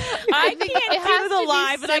lying. I think it has do the to be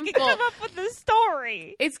lie, but I can simple. come up with the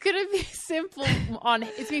story. It's gonna be simple. It's gonna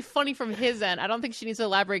be funny from his end. I don't think she needs to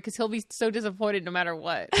elaborate because he'll be so disappointed no matter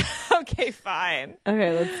what. Okay, fine.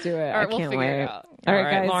 Okay, let's do it. All right, I we'll can't figure wait. it out. All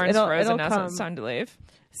right, guys, Lauren's it'll frozen now, so come it's time to leave.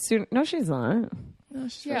 soon. No, she's not. No,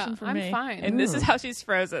 she's Yeah, frozen for I'm me. fine. And this is how she's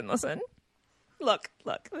frozen. Listen. Look.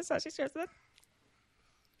 This is how she's frozen.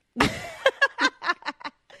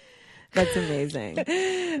 That's amazing.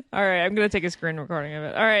 All right, I'm going to take a screen recording of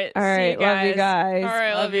it. All right. All see right, love you guys. All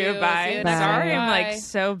right, Love you. Bye. See you next Sorry, time. I'm Bye. like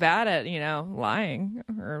so bad at, lying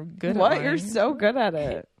or good What? at lying. You're so good at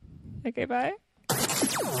it. Okay, bye.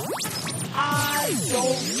 I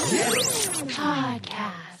don't get it.